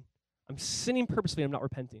Christian. I'm sinning purposely. I'm not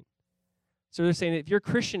repenting. So they're saying that if you're a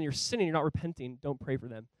Christian, you're sinning, you're not repenting, don't pray for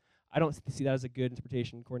them. I don't see that as a good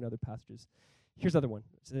interpretation according to other passages. Here's another one.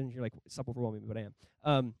 So then you're like, stop overwhelming me, but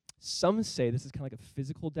I am. Some say this is kind of like a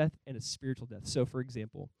physical death and a spiritual death. So, for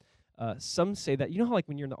example, some say that, you know how like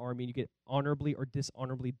when you're in the army and you get honorably or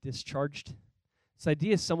dishonorably discharged? This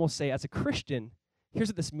idea is some will say, as a Christian, here's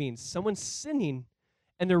what this means. Someone's sinning,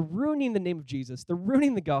 and they're ruining the name of Jesus. They're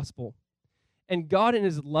ruining the gospel. And God in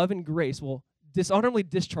his love and grace will dishonorably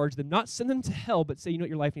discharge them, not send them to hell, but say, you know what,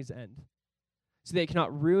 your life needs to end. So they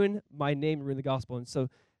cannot ruin my name and ruin the gospel. And so,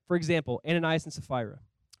 for example, Ananias and Sapphira,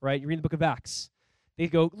 right? You read the book of Acts. They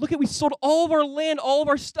go, look, we sold all of our land, all of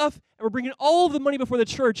our stuff, and we're bringing all of the money before the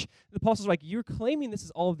church. The apostles are like, you're claiming this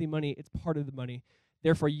is all of the money. It's part of the money.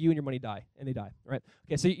 Therefore, you and your money die. And they die, right?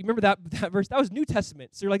 Okay, so you remember that verse? That was New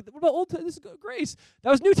Testament. So you're like, what about Old Testament? This is grace. That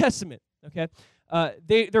was New Testament, okay?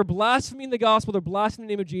 They're blaspheming the gospel. They're blaspheming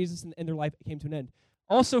the name of Jesus, and their life came to an end.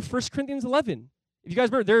 Also, 1 Corinthians 11. If you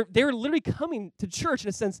guys remember, they were literally coming to church in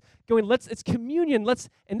a sense, going, it's communion,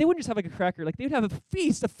 and they wouldn't just have like a cracker, like they would have a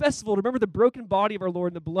feast, a festival to remember the broken body of our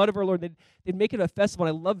Lord and the blood of our Lord. They'd make it a festival,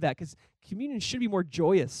 and I love that because communion should be more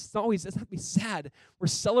joyous. It's not to be sad. We're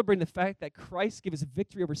celebrating the fact that Christ gave us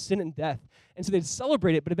victory over sin and death. And so they'd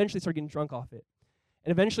celebrate it, but eventually start getting drunk off it.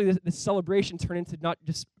 And eventually this celebration turned into not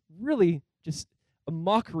just really just a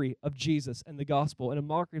mockery of Jesus and the gospel and a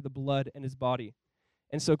mockery of the blood and his body.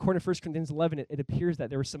 And so according to 1 Corinthians 11, it appears that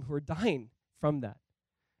there were some who were dying from that,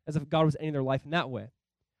 as if God was ending their life in that way.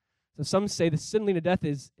 So some say the sin leading to death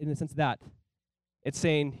is, in a sense, that. It's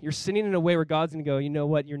saying you're sinning in a way where God's going to go, you know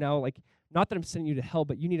what, you're now like, not that I'm sending you to hell,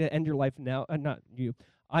 but you need to end your life now. Not you.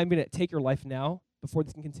 I'm going to take your life now before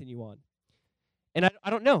this can continue on. And I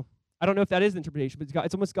don't know. I don't know if that is the interpretation, but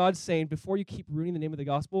it's almost God saying, before you keep ruining the name of the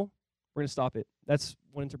gospel, we're going to stop it. That's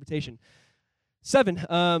one interpretation.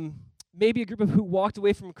 7, maybe a group of who walked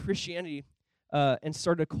away from Christianity and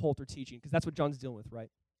started a cult or teaching, because that's what John's dealing with, right?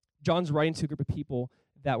 John's writing to a group of people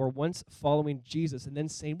that were once following Jesus and then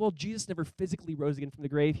saying, well, Jesus never physically rose again from the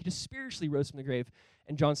grave. He just spiritually rose from the grave.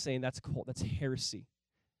 And John's saying that's a cult, that's heresy,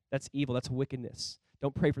 that's evil, that's wickedness.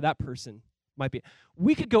 Don't pray for that person. Might be.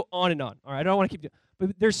 We could go on and on, all right? I don't want to keep doing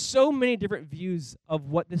but there's so many different views of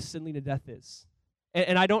what this sin leading to death is.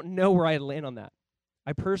 And I don't know where I land on that.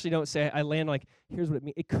 I personally don't say I land like, here's what it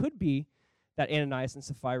means. It could be that Ananias and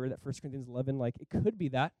Sapphira, that 1 Corinthians 11, like it could be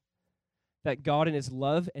that God in his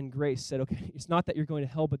love and grace said, okay, it's not that you're going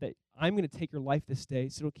to hell, but that I'm going to take your life this day,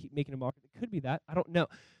 so don't keep making a mockery. It could be that. I don't know.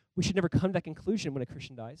 We should never come to that conclusion when a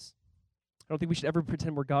Christian dies. I don't think we should ever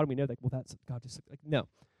pretend we're God and we know, like, well, that's God. Just like, no.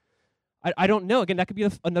 I don't know. Again, that could be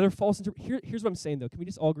another false interpretation. Here's what I'm saying, though. Can we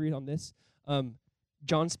just all agree on this?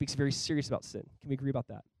 John speaks very serious about sin. Can we agree about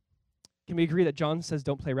that? Can we agree that John says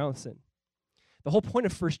don't play around with sin? The whole point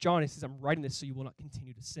of 1 John is he says, I'm writing this so you will not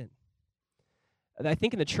continue to sin. And I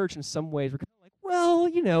think in the church, in some ways, we're kind of like,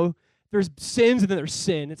 well, there's sins and then there's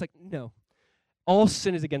sin. It's like, no. All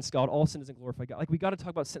sin is against God. All sin doesn't glorify God. Like, we got to talk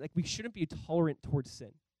about sin. Like, we shouldn't be tolerant towards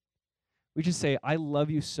sin. We just say, I love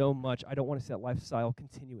you so much. I don't want to see that lifestyle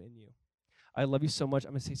continue in you. I love you so much.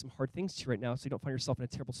 I'm going to say some hard things to you right now so you don't find yourself in a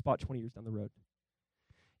terrible spot 20 years down the road.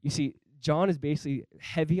 You see, John is basically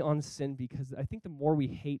heavy on sin because I think the more we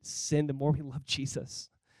hate sin, the more we love Jesus.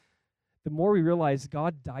 The more we realize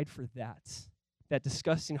God died for that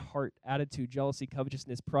disgusting heart, attitude, jealousy,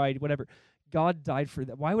 covetousness, pride, whatever. God died for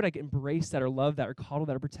that. Why would I embrace that or love that or coddle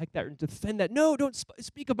that or protect that or defend that? No, don't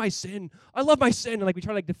speak of my sin. I love my sin. And we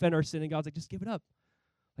try to defend our sin, and God's like, just give it up.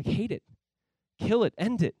 Hate it. Kill it.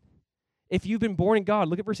 End it. If you've been born in God,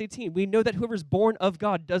 look at verse 18. We know that whoever is born of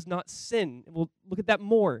God does not sin. And we'll look at that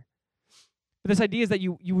more. But this idea is that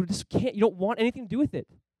you just can't, you don't want anything to do with it.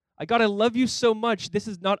 God, I love you so much. This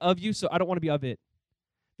is not of you, so I don't want to be of it.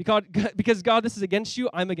 Because God, this is against you,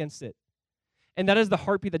 I'm against it. And that is the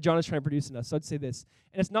heartbeat that John is trying to produce in us. So I'd say this,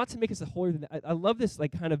 and it's not to make us a holier than that. I love this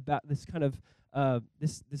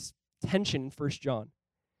this tension in 1 John.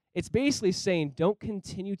 It's basically saying, don't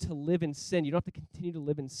continue to live in sin. You don't have to continue to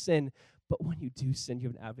live in sin, but when you do sin, you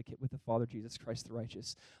have an advocate with the Father, Jesus Christ the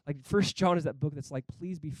righteous. 1 John is that book that's like,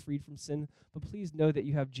 please be freed from sin, but please know that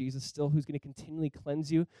you have Jesus still who's going to continually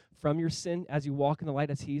cleanse you from your sin as you walk in the light,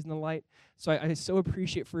 as he's in the light. So I so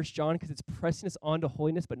appreciate 1 John because it's pressing us on to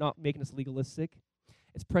holiness, but not making us legalistic.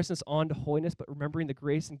 It's pressing us on to holiness, but remembering the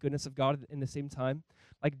grace and goodness of God in the same time.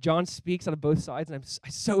 John speaks out of both sides, and I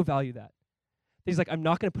so value that. He's like, I'm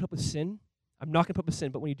not going to put up with sin. I'm not going to put up with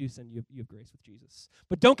sin, but when you do sin, you have grace with Jesus.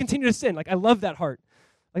 But don't continue to sin. I love that heart.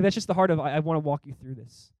 That's just the heart of, I want to walk you through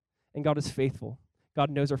this. And God is faithful. God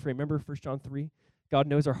knows our frame. Remember 1 John 3? God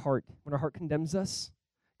knows our heart. When our heart condemns us,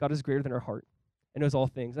 God is greater than our heart and knows all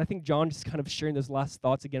things. And I think John just kind of sharing those last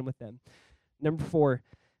thoughts again with them. Number 4,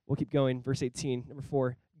 we'll keep going, verse 18. Number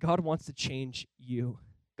 4, God wants to change you.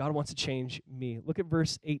 God wants to change me. Look at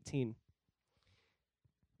verse 18.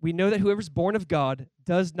 We know that whoever's born of God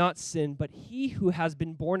does not sin, but he who has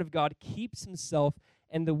been born of God keeps himself,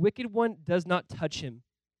 and the wicked one does not touch him.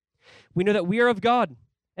 We know that we are of God,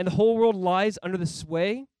 and the whole world lies under the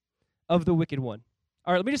sway of the wicked one.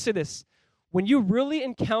 All right, let me just say this. When you really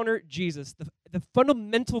encounter Jesus, the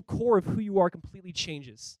fundamental core of who you are completely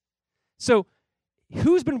changes. So,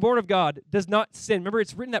 who's been born of God does not sin. Remember,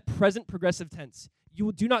 it's written that present progressive tense.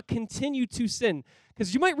 You do not continue to sin.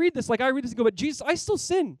 Because you might read this like I read this and go, but Jesus, I still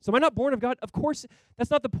sin. So am I not born of God? Of course, that's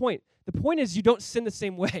not the point. The point is you don't sin the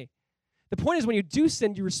same way. The point is when you do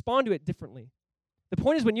sin, you respond to it differently. The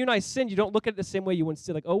point is when you and I sin, you don't look at it the same way you wouldn't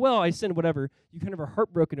say, oh, well, I sinned, whatever. You kind of are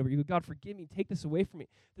heartbroken over it. You go, God, forgive me. Take this away from me.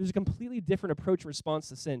 There's a completely different approach and response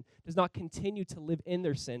to sin. Does not continue to live in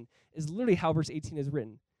their sin is literally how verse 18 is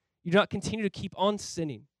written. You do not continue to keep on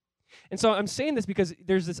sinning. And so I'm saying this because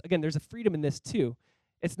there's a freedom in this too.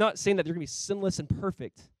 It's not saying that they're going to be sinless and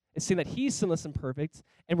perfect. It's saying that he's sinless and perfect,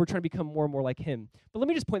 and we're trying to become more and more like him. But let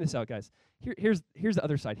me just point this out, guys. Here's the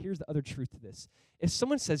other side. Here's the other truth to this. If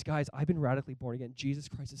someone says, guys, I've been radically born again, Jesus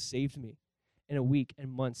Christ has saved me, in a week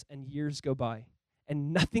and months and years go by,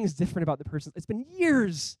 and nothing's different about the person. It's been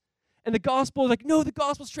years. And the gospel is like, no, the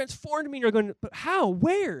gospel's transformed me. And you're going, but how?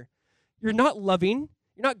 Where? You're not loving.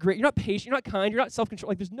 You're not great. You're not patient. You're not kind. You're not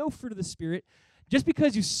self-control. There's no fruit of the Spirit. Just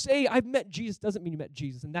because you say, I've met Jesus, doesn't mean you met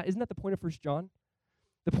Jesus. And isn't that the point of 1 John?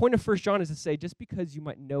 The point of 1 John is to say, just because you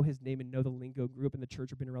might know his name and know the lingo, grew up in the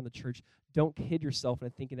church or been around the church, don't kid yourself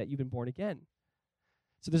into thinking that you've been born again.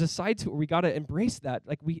 So there's a side to it where we got to embrace that.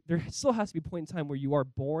 There still has to be a point in time where you are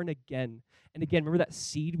born again. And again, remember that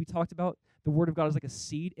seed we talked about? The word of God is like a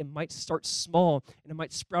seed. It might start small, and it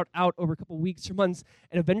might sprout out over a couple weeks or months,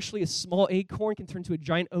 and eventually a small acorn can turn to a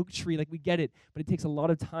giant oak tree. We get it, but it takes a lot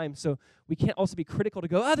of time. So we can't also be critical to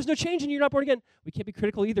go, there's no change in you, you're not born again. We can't be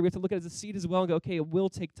critical either. We have to look at it as a seed as well and go, okay, it will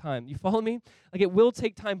take time. You follow me? It will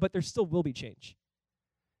take time, but there still will be change.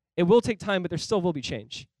 It will take time, but there still will be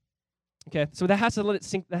change. Okay, so that has to let it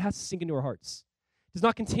sink. That has to sink into our hearts. Does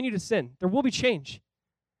not continue to sin. There will be change.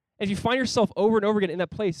 And if you find yourself over and over again in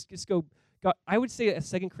that place, just go, God, I would say as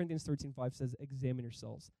 2 Corinthians 13:5 says, examine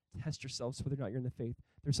yourselves, test yourselves whether or not you're in the faith.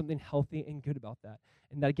 There's something healthy and good about that.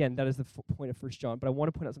 And that, again, that is the point of 1 John. But I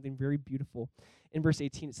want to point out something very beautiful. In verse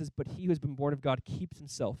 18, it says, but he who has been born of God keeps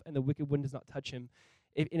himself, and the wicked one does not touch him.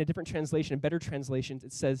 In a different translation, in better translations,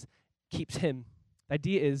 it says, keeps him. The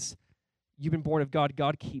idea is, you've been born of God,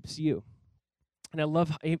 God keeps you. And I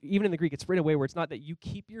love, even in the Greek, it's written away where it's not that you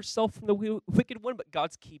keep yourself from the wicked one, but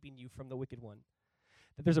God's keeping you from the wicked one.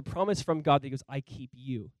 That there's a promise from God that he goes, I keep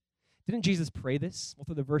you. Didn't Jesus pray this? We'll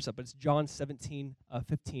throw the verse up, but it's John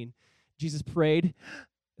 17:15. Jesus prayed.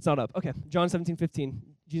 It's not up. Okay, John 17:15.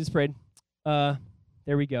 Jesus prayed,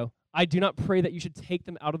 There we go. I do not pray that you should take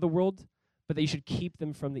them out of the world, but that you should keep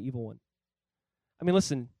them from the evil one. I mean,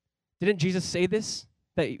 listen, didn't Jesus say this?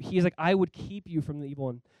 That he's like, I would keep you from the evil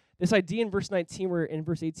one. This idea in verse 19, where in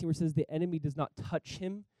verse 18, where it says the enemy does not touch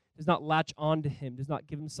him, does not latch on to him, does not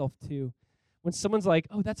give himself to. When someone's like,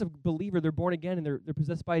 oh, that's a believer, they're born again and they're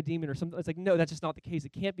possessed by a demon or something, it's like, no, that's just not the case.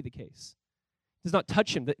 It can't be the case. It does not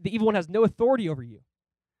touch him. The evil one has no authority over you.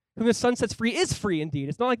 Whom the Son sets free is free indeed.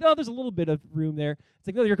 It's not like, oh, there's a little bit of room there. It's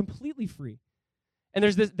like, no, you're completely free. And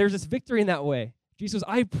there's this victory in that way. Jesus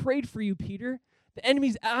goes, I prayed for you, Peter. The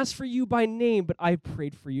enemies asked for you by name, but I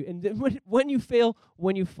prayed for you. And when you fail,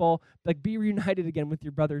 when you fall, like be reunited again with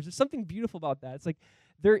your brothers. There's something beautiful about that. It's like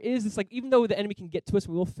there is this, like, even though the enemy can get to us,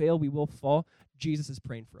 we will fail, we will fall, Jesus is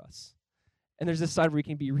praying for us. And there's this side where we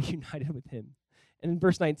can be reunited with him. And in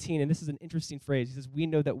verse 19, and this is an interesting phrase, he says, we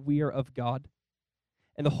know that we are of God,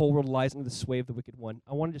 and the whole world lies under the sway of the wicked one.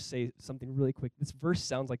 I want to just say something really quick. This verse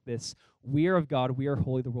sounds like this. We are of God, we are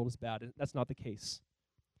holy, the world is bad. That's not the case.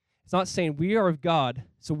 It's not saying we are of God,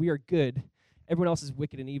 so we are good. Everyone else is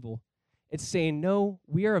wicked and evil. It's saying, no,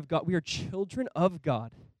 we are of God. We are children of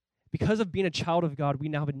God. Because of being a child of God, we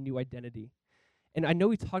now have a new identity. And I know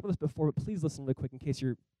we talked about this before, but please listen really quick in case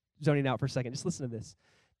you're zoning out for a second. Just listen to this.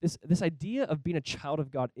 This idea of being a child of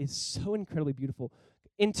God is so incredibly beautiful.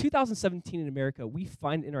 In 2017 in America, we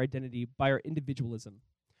find in our identity by our individualism.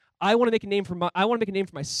 I want to make a name for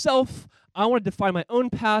myself. I want to define my own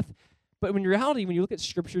path. But in reality, when you look at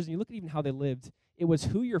scriptures and you look at even how they lived, it was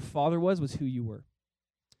who your father was who you were.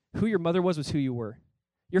 Who your mother was who you were.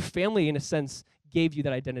 Your family, in a sense, gave you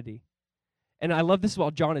that identity. And I love this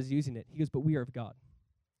while John is using it. He goes, but we are of God.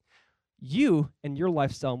 You and your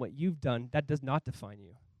lifestyle and what you've done, that does not define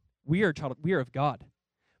you. We are of God.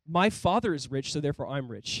 My father is rich, so therefore I'm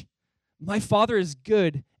rich. My father is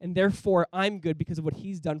good, and therefore I'm good because of what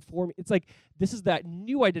he's done for me. It's like this is that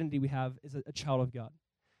new identity we have as a child of God.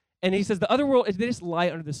 And he says the other world, they just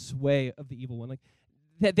lie under the sway of the evil one. Like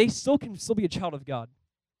that they can still be a child of God.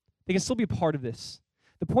 They can still be a part of this.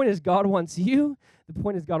 The point is God wants you. The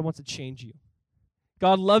point is God wants to change you.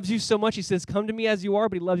 God loves you so much, he says, come to me as you are,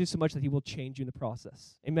 but he loves you so much that he will change you in the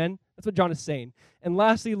process. Amen? That's what John is saying. And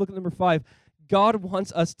lastly, look at number 5. God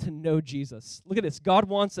wants us to know Jesus. Look at this. God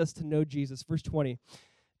wants us to know Jesus. Verse 20.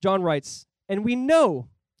 John writes, and we know.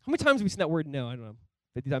 How many times have we seen that word know? I don't know.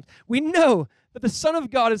 50 times. We know that the Son of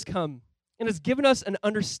God has come and has given us an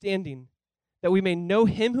understanding that we may know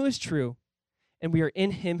him who is true, and we are in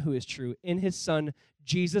him who is true, in his Son,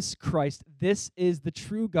 Jesus Christ. This is the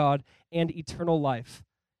true God and eternal life.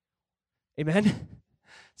 Amen?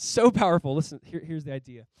 So powerful. Listen, here's the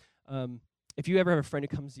idea. If you ever have a friend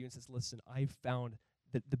who comes to you and says, listen, I've found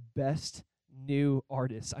that the best new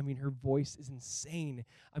artist. I mean, her voice is insane.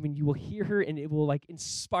 I mean, you will hear her and it will like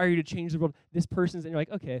inspire you to change the world. This person's, and you're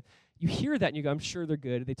like, okay, you hear that and you go, I'm sure they're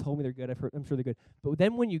good. They told me they're good. I'm sure they're good. But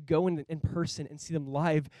then when you go in person and see them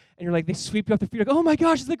live and you're like, they sweep you off their feet, like, oh my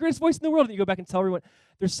gosh, it's the greatest voice in the world. And you go back and tell everyone,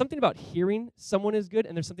 there's something about hearing someone is good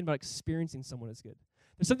and there's something about experiencing someone is good.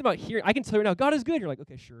 There's something about hearing, I can tell you now, God is good. You're like,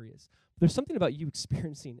 okay, sure he is. But there's something about you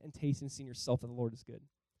experiencing and tasting and seeing yourself that the Lord is good.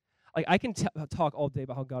 Like I can talk all day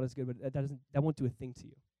about how God is good, but that won't do a thing to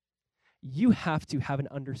you. You have to have an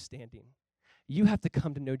understanding. You have to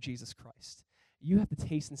come to know Jesus Christ. You have to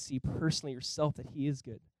taste and see personally yourself that he is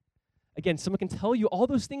good. Again, someone can tell you all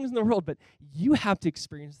those things in the world, but you have to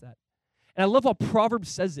experience that. And I love how Proverbs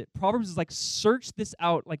says it. Proverbs is like, search this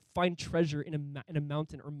out, like find treasure in a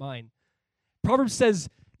mountain or mine. Proverbs says,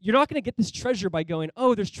 you're not going to get this treasure by going,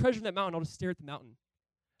 oh, there's treasure in that mountain, I'll just stare at the mountain.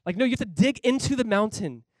 Like, no, you have to dig into the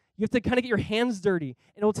mountain. You have to kind of get your hands dirty,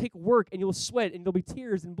 and it'll take work, and you'll sweat, and there'll be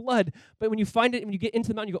tears and blood. But when you find it, and when you get into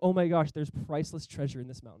the mountain, you go, oh my gosh, there's priceless treasure in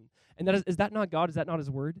this mountain. And is that not God? Is that not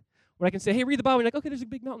his word? When I can say, hey, read the Bible, and you're like, okay, there's a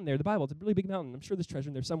big mountain there. The Bible, it's a really big mountain. I'm sure there's treasure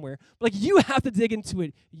in there somewhere. But like, you have to dig into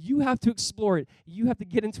it. You have to explore it. You have to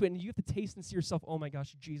get into it, and you have to taste and see yourself, oh my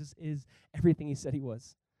gosh, Jesus is everything he said he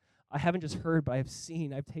was. I haven't just heard, but I've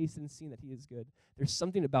tasted and seen that he is good. There's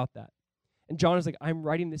something about that. And John is like, I'm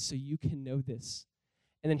writing this so you can know this.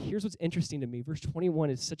 And then here's what's interesting to me. Verse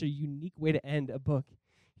 21 is such a unique way to end a book.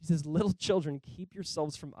 He says, little children, keep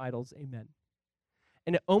yourselves from idols. Amen.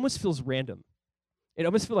 And it almost feels random. It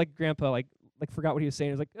almost feels like Grandpa like forgot what he was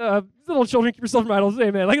saying. He was like, little children, keep yourselves from idols.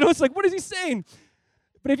 Amen. Like, it's like, what is he saying?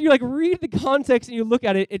 But if you like read the context and you look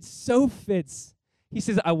at it, it so fits. He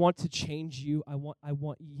says, I want to change you. I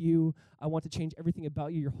want you. I want to change everything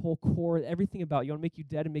about you, your whole core, everything about you. I want to make you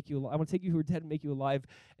dead and make you alive. I want to take you who are dead and make you alive.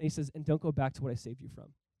 And he says, and don't go back to what I saved you from.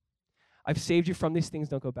 I've saved you from these things.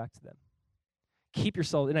 Don't go back to them. Keep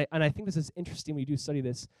yourself. And I think this is interesting when you do study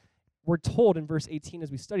this. we're told in verse 18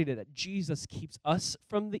 as we studied it that Jesus keeps us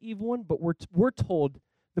from the evil one, but we're told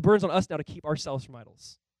the burden's on us now to keep ourselves from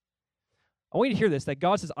idols. I want you to hear this, that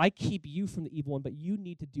God says, I keep you from the evil one, but you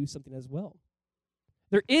need to do something as well.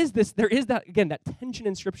 There is that, again, that tension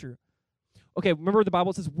in Scripture. Okay, remember the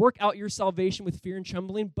Bible says, work out your salvation with fear and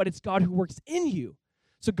trembling, but it's God who works in you.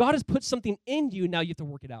 So God has put something in you, now you have to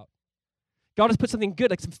work it out. God has put something good,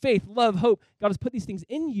 like some faith, love, hope. God has put these things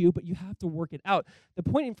in you, but you have to work it out. The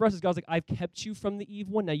point for us is God's like, I've kept you from the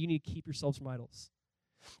evil one, now you need to keep yourselves from idols.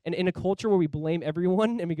 And in a culture where we blame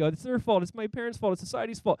everyone and we go, it's their fault, it's my parents' fault, it's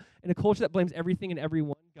society's fault. In a culture that blames everything and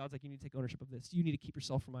everyone, God's like, you need to take ownership of this. You need to keep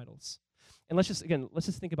yourself from idols. And let's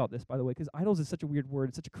just think about this, by the way, because idols is such a weird word.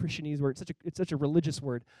 It's such a Christianese word. It's such a religious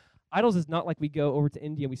word. Idols is not like we go over to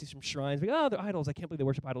India and we see some shrines. We go, oh, they're idols. I can't believe they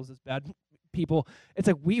worship idols as bad people. It's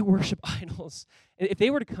like we worship idols. And if they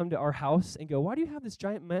were to come to our house and go, why do you have this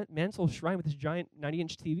giant mantle shrine with this giant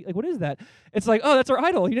 90-inch TV? Like, what is that? It's like, oh, that's our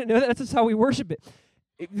idol. You didn't know that? That's just how we worship it.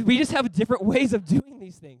 We just have different ways of doing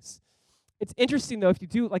these things. It's interesting, though, if you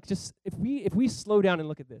do, like, just, if we slow down and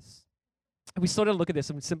look at this, if we slow down and look at this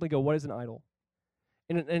and simply go, what is an idol?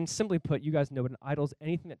 And simply put, you guys know what an idol is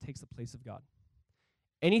anything that takes the place of God.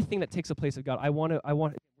 Anything that takes the place of God.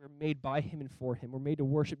 We're made by him and for him. We're made to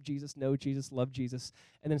worship Jesus, know Jesus, love Jesus,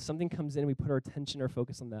 and then something comes in and we put our attention, our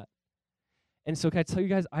focus on that. And so can I tell you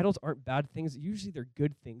guys, idols aren't bad things. Usually they're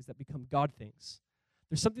good things that become God things.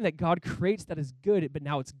 There's something that God creates that is good, but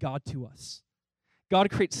now it's God to us. God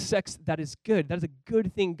creates sex that is good. That is a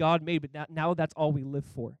good thing God made, but now that's all we live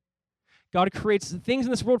for. God creates things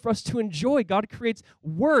in this world for us to enjoy. God creates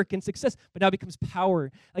work and success, but now it becomes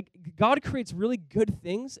power. Like, God creates really good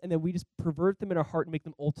things, and then we just pervert them in our heart and make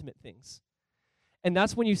them ultimate things. And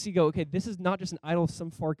that's when you okay, this is not just an idol of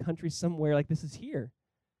some far country somewhere, like this is here.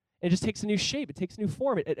 And it just takes a new shape. It takes a new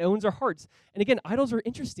form. It owns our hearts. And again, idols are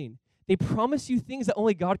interesting. They promise you things that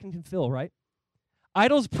only God can fulfill, right?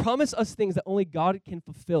 Idols promise us things that only God can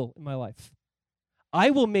fulfill in my life. I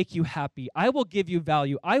will make you happy. I will give you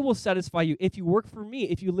value. I will satisfy you if you work for me,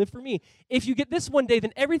 if you live for me. If you get this one day,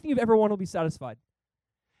 then everything you've ever wanted will be satisfied.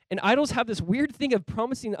 And idols have this weird thing of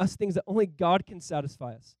promising us things that only God can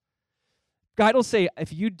satisfy us. Idols say,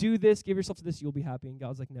 if you do this, give yourself to this, you'll be happy. And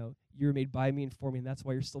God's like, no, you're made by me and for me, and that's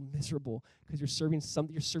why you're still miserable, because you're serving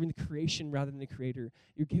the creation rather than the creator.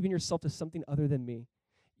 You're giving yourself to something other than me.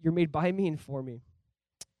 You're made by me and for me.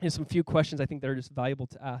 And some few questions I think that are just valuable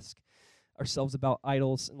to ask ourselves about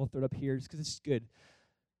idols, and we'll throw it up here just because it's good.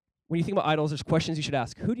 When you think about idols, there's questions you should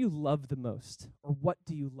ask. Who do you love the most? Or what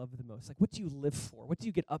do you love the most? Like, what do you live for? What do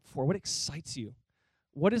you get up for? What excites you?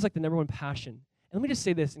 What is like the number one passion? And let me just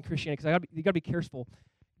say this in Christianity, because you got to be careful.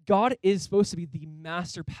 God is supposed to be the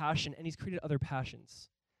master passion, and he's created other passions.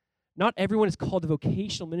 Not everyone is called to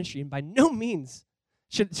vocational ministry, and by no means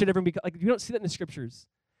should everyone be, like, you don't see that in the scriptures.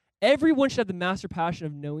 Everyone should have the master passion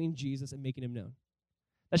of knowing Jesus and making him known.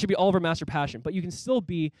 That should be all of our master passion. But you can still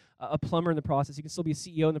be a plumber in the process. You can still be a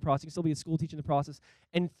CEO in the process. You can still be a school teacher in the process.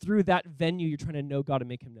 And through that venue, you're trying to know God and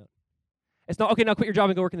make him known. It's not, okay, now quit your job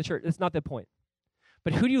and go work in the church. That's not the point.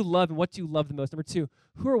 But who do you love and what do you love the most? Number two,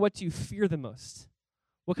 who or what do you fear the most?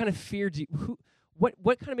 What kind of fear do you,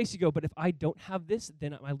 what kind of makes you go, but if I don't have this,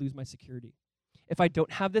 then I lose my security. If I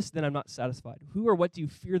don't have this, then I'm not satisfied. Who or what do you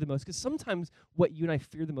fear the most? Because sometimes what you and I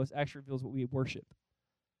fear the most actually reveals what we worship.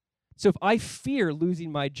 So if I fear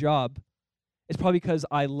losing my job, it's probably because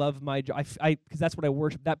I love my job. Because that's what I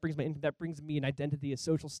worship. That brings me an identity, a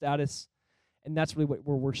social status, and that's really what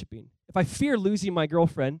we're worshiping. If I fear losing my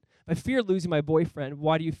girlfriend, if I fear losing my boyfriend,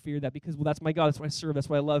 why do you fear that? Because, well, that's my God, that's what I serve, that's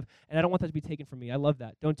what I love, and I don't want that to be taken from me. I love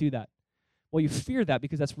that. Don't do that. Well, you fear that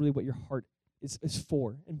because that's really what your heart is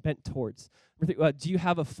for and bent towards. Do you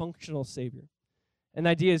have a functional Savior? And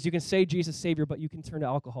the idea is you can say Jesus Savior, but you can turn to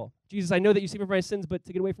alcohol. Jesus, I know that you save me from my sins, but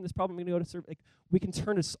to get away from this problem, I'm going to go to serve. Like, we can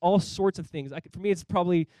turn to all sorts of things. For me, it's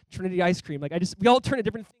probably Trinity ice cream. Like, we all turn to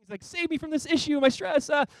different things. Like, save me from this issue, my stress.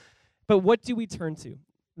 But what do we turn to?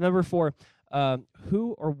 Number four,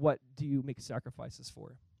 who or what do you make sacrifices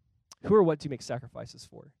for? Who or what do you make sacrifices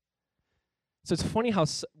for? So it's funny how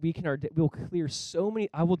we'll clear so many.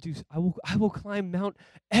 I will climb Mount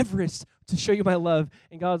Everest to show you my love.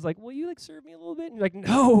 And God's like, will you like serve me a little bit? And you're like,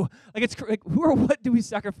 no. Like, it's like, who or what do we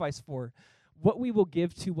sacrifice for? What we will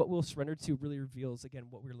give to, what we'll surrender to, really reveals again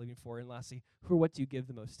what we're living for. And lastly, who or what do you give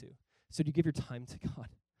the most to? So do you give your time to God?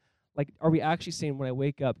 Like, are we actually saying, when I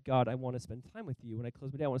wake up, God, I want to spend time with you. When I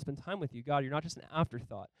close my day, I want to spend time with you. God, you're not just an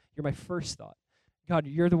afterthought. You're my first thought. God,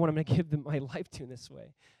 you're the one I'm going to give my life to in this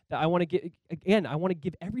way. That I want to give, again, I want to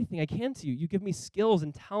give everything I can to you. You give me skills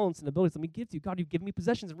and talents and abilities. Let me give to you. God, you've given me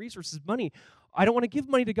possessions and resources, money. I don't want to give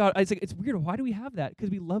money to God. It's weird. Why do we have that? Because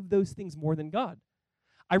we love those things more than God.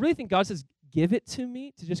 I really think God says, give it to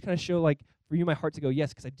me to just kind of show, like, for you, my heart to go, yes,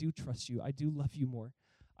 because I do trust you. I do love you more.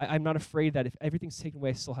 I'm not afraid that if everything's taken away,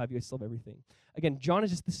 I still have you. I still have everything. Again, John is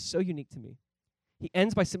just this is so unique to me. He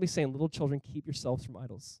ends by simply saying, little children, keep yourselves from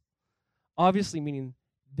idols. Obviously meaning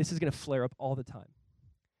this is going to flare up all the time.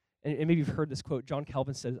 And maybe you've heard this quote. John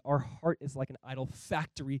Calvin says, our heart is like an idol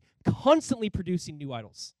factory constantly producing new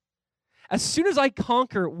idols. As soon as I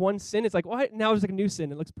conquer one sin, it's like, well, now there's like a new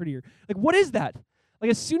sin. It looks prettier. Like, what is that?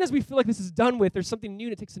 Like, as soon as we feel like this is done with, there's something new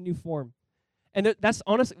and it takes a new form. And that's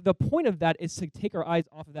honestly, the point of that is to take our eyes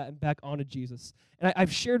off of that and back onto Jesus. And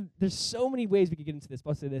I've shared, there's so many ways we could get into this,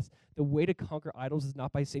 but I'll say this. The way to conquer idols is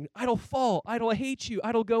not by saying, idol fall, idol I hate you,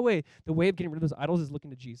 idol go away. The way of getting rid of those idols is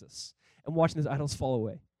looking to Jesus and watching those idols fall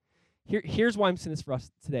away. Here's why I'm saying this for us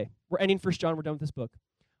today. We're ending 1 John, we're done with this book.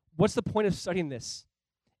 What's the point of studying this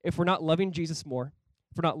if we're not loving Jesus more,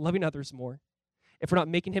 if we're not loving others more, if we're not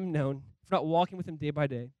making him known, if we're not walking with him day by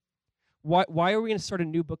day? Why are we going to start a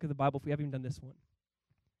new book of the Bible if we haven't even done this one?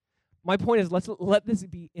 My point is, let's let this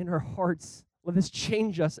be in our hearts. Let this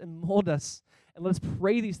change us and mold us. And let us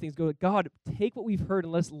pray these things. Go, God, take what we've heard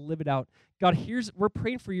and let's live it out. God, we're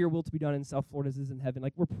praying for your will to be done in South Florida as it is in heaven.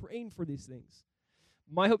 Like, we're praying for these things.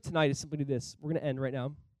 My hope tonight is simply this. We're going to end right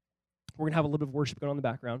now. We're going to have a little bit of worship going on in the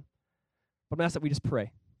background. But I'm going to ask that we just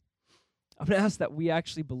pray. I'm going to ask that we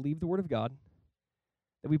actually believe the word of God,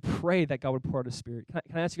 that we pray that God would pour out his Spirit.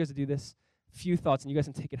 Can I ask you guys to do this? Few thoughts, and you guys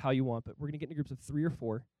can take it how you want, but we're going to get into groups of 3 or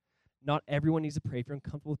 4. Not everyone needs to pray. If you're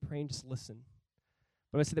uncomfortable with praying, just listen.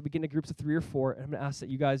 But I'm going to say that we get into groups of 3 or 4, and I'm going to ask that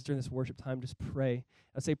you guys during this worship time just pray.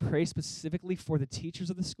 I'll say pray specifically for the teachers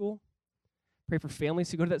of the school. Pray for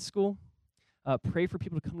families who go to that school. Pray for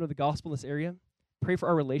people to come to the gospel in this area. Pray for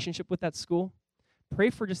our relationship with that school.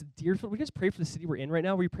 Pray for just Deerfield. We just pray for the city we're in right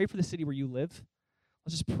now. We pray for the city where you live.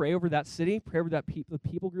 Let's just pray over that city, pray over that the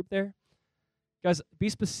people group there. Guys, be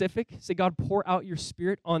specific. Say, God, pour out your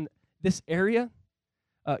Spirit on this area.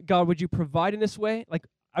 God, would you provide in this way? Like,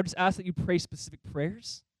 I would just ask that you pray specific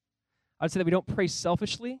prayers. I would say that we don't pray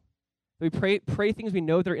selfishly. That we pray things we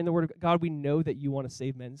know that are in the Word of God. We know that you want to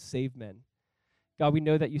save men. Save men. God, we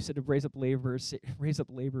know that you said to raise up laborers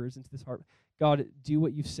into this heart. God, do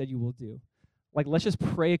what you've said you will do. Like, let's just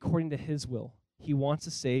pray according to his will. He wants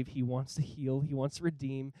to save. He wants to heal. He wants to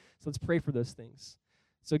redeem. So let's pray for those things.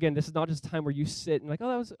 So again, this is not just a time where you sit and like, I'm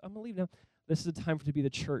going to leave now. This is a time to be the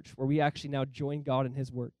church where we actually now join God in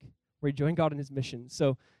his work, where we join God in his mission.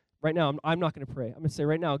 So right now, I'm not going to pray. I'm going to say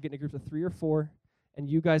right now, get in a group of 3 or 4, and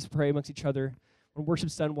you guys pray amongst each other. When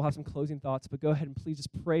worship's done, we'll have some closing thoughts, but go ahead and please just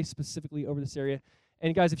pray specifically over this area.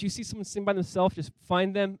 And guys, if you see someone sitting by themselves, just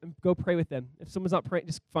find them and go pray with them. If someone's not praying,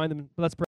 just find them. But let's pray.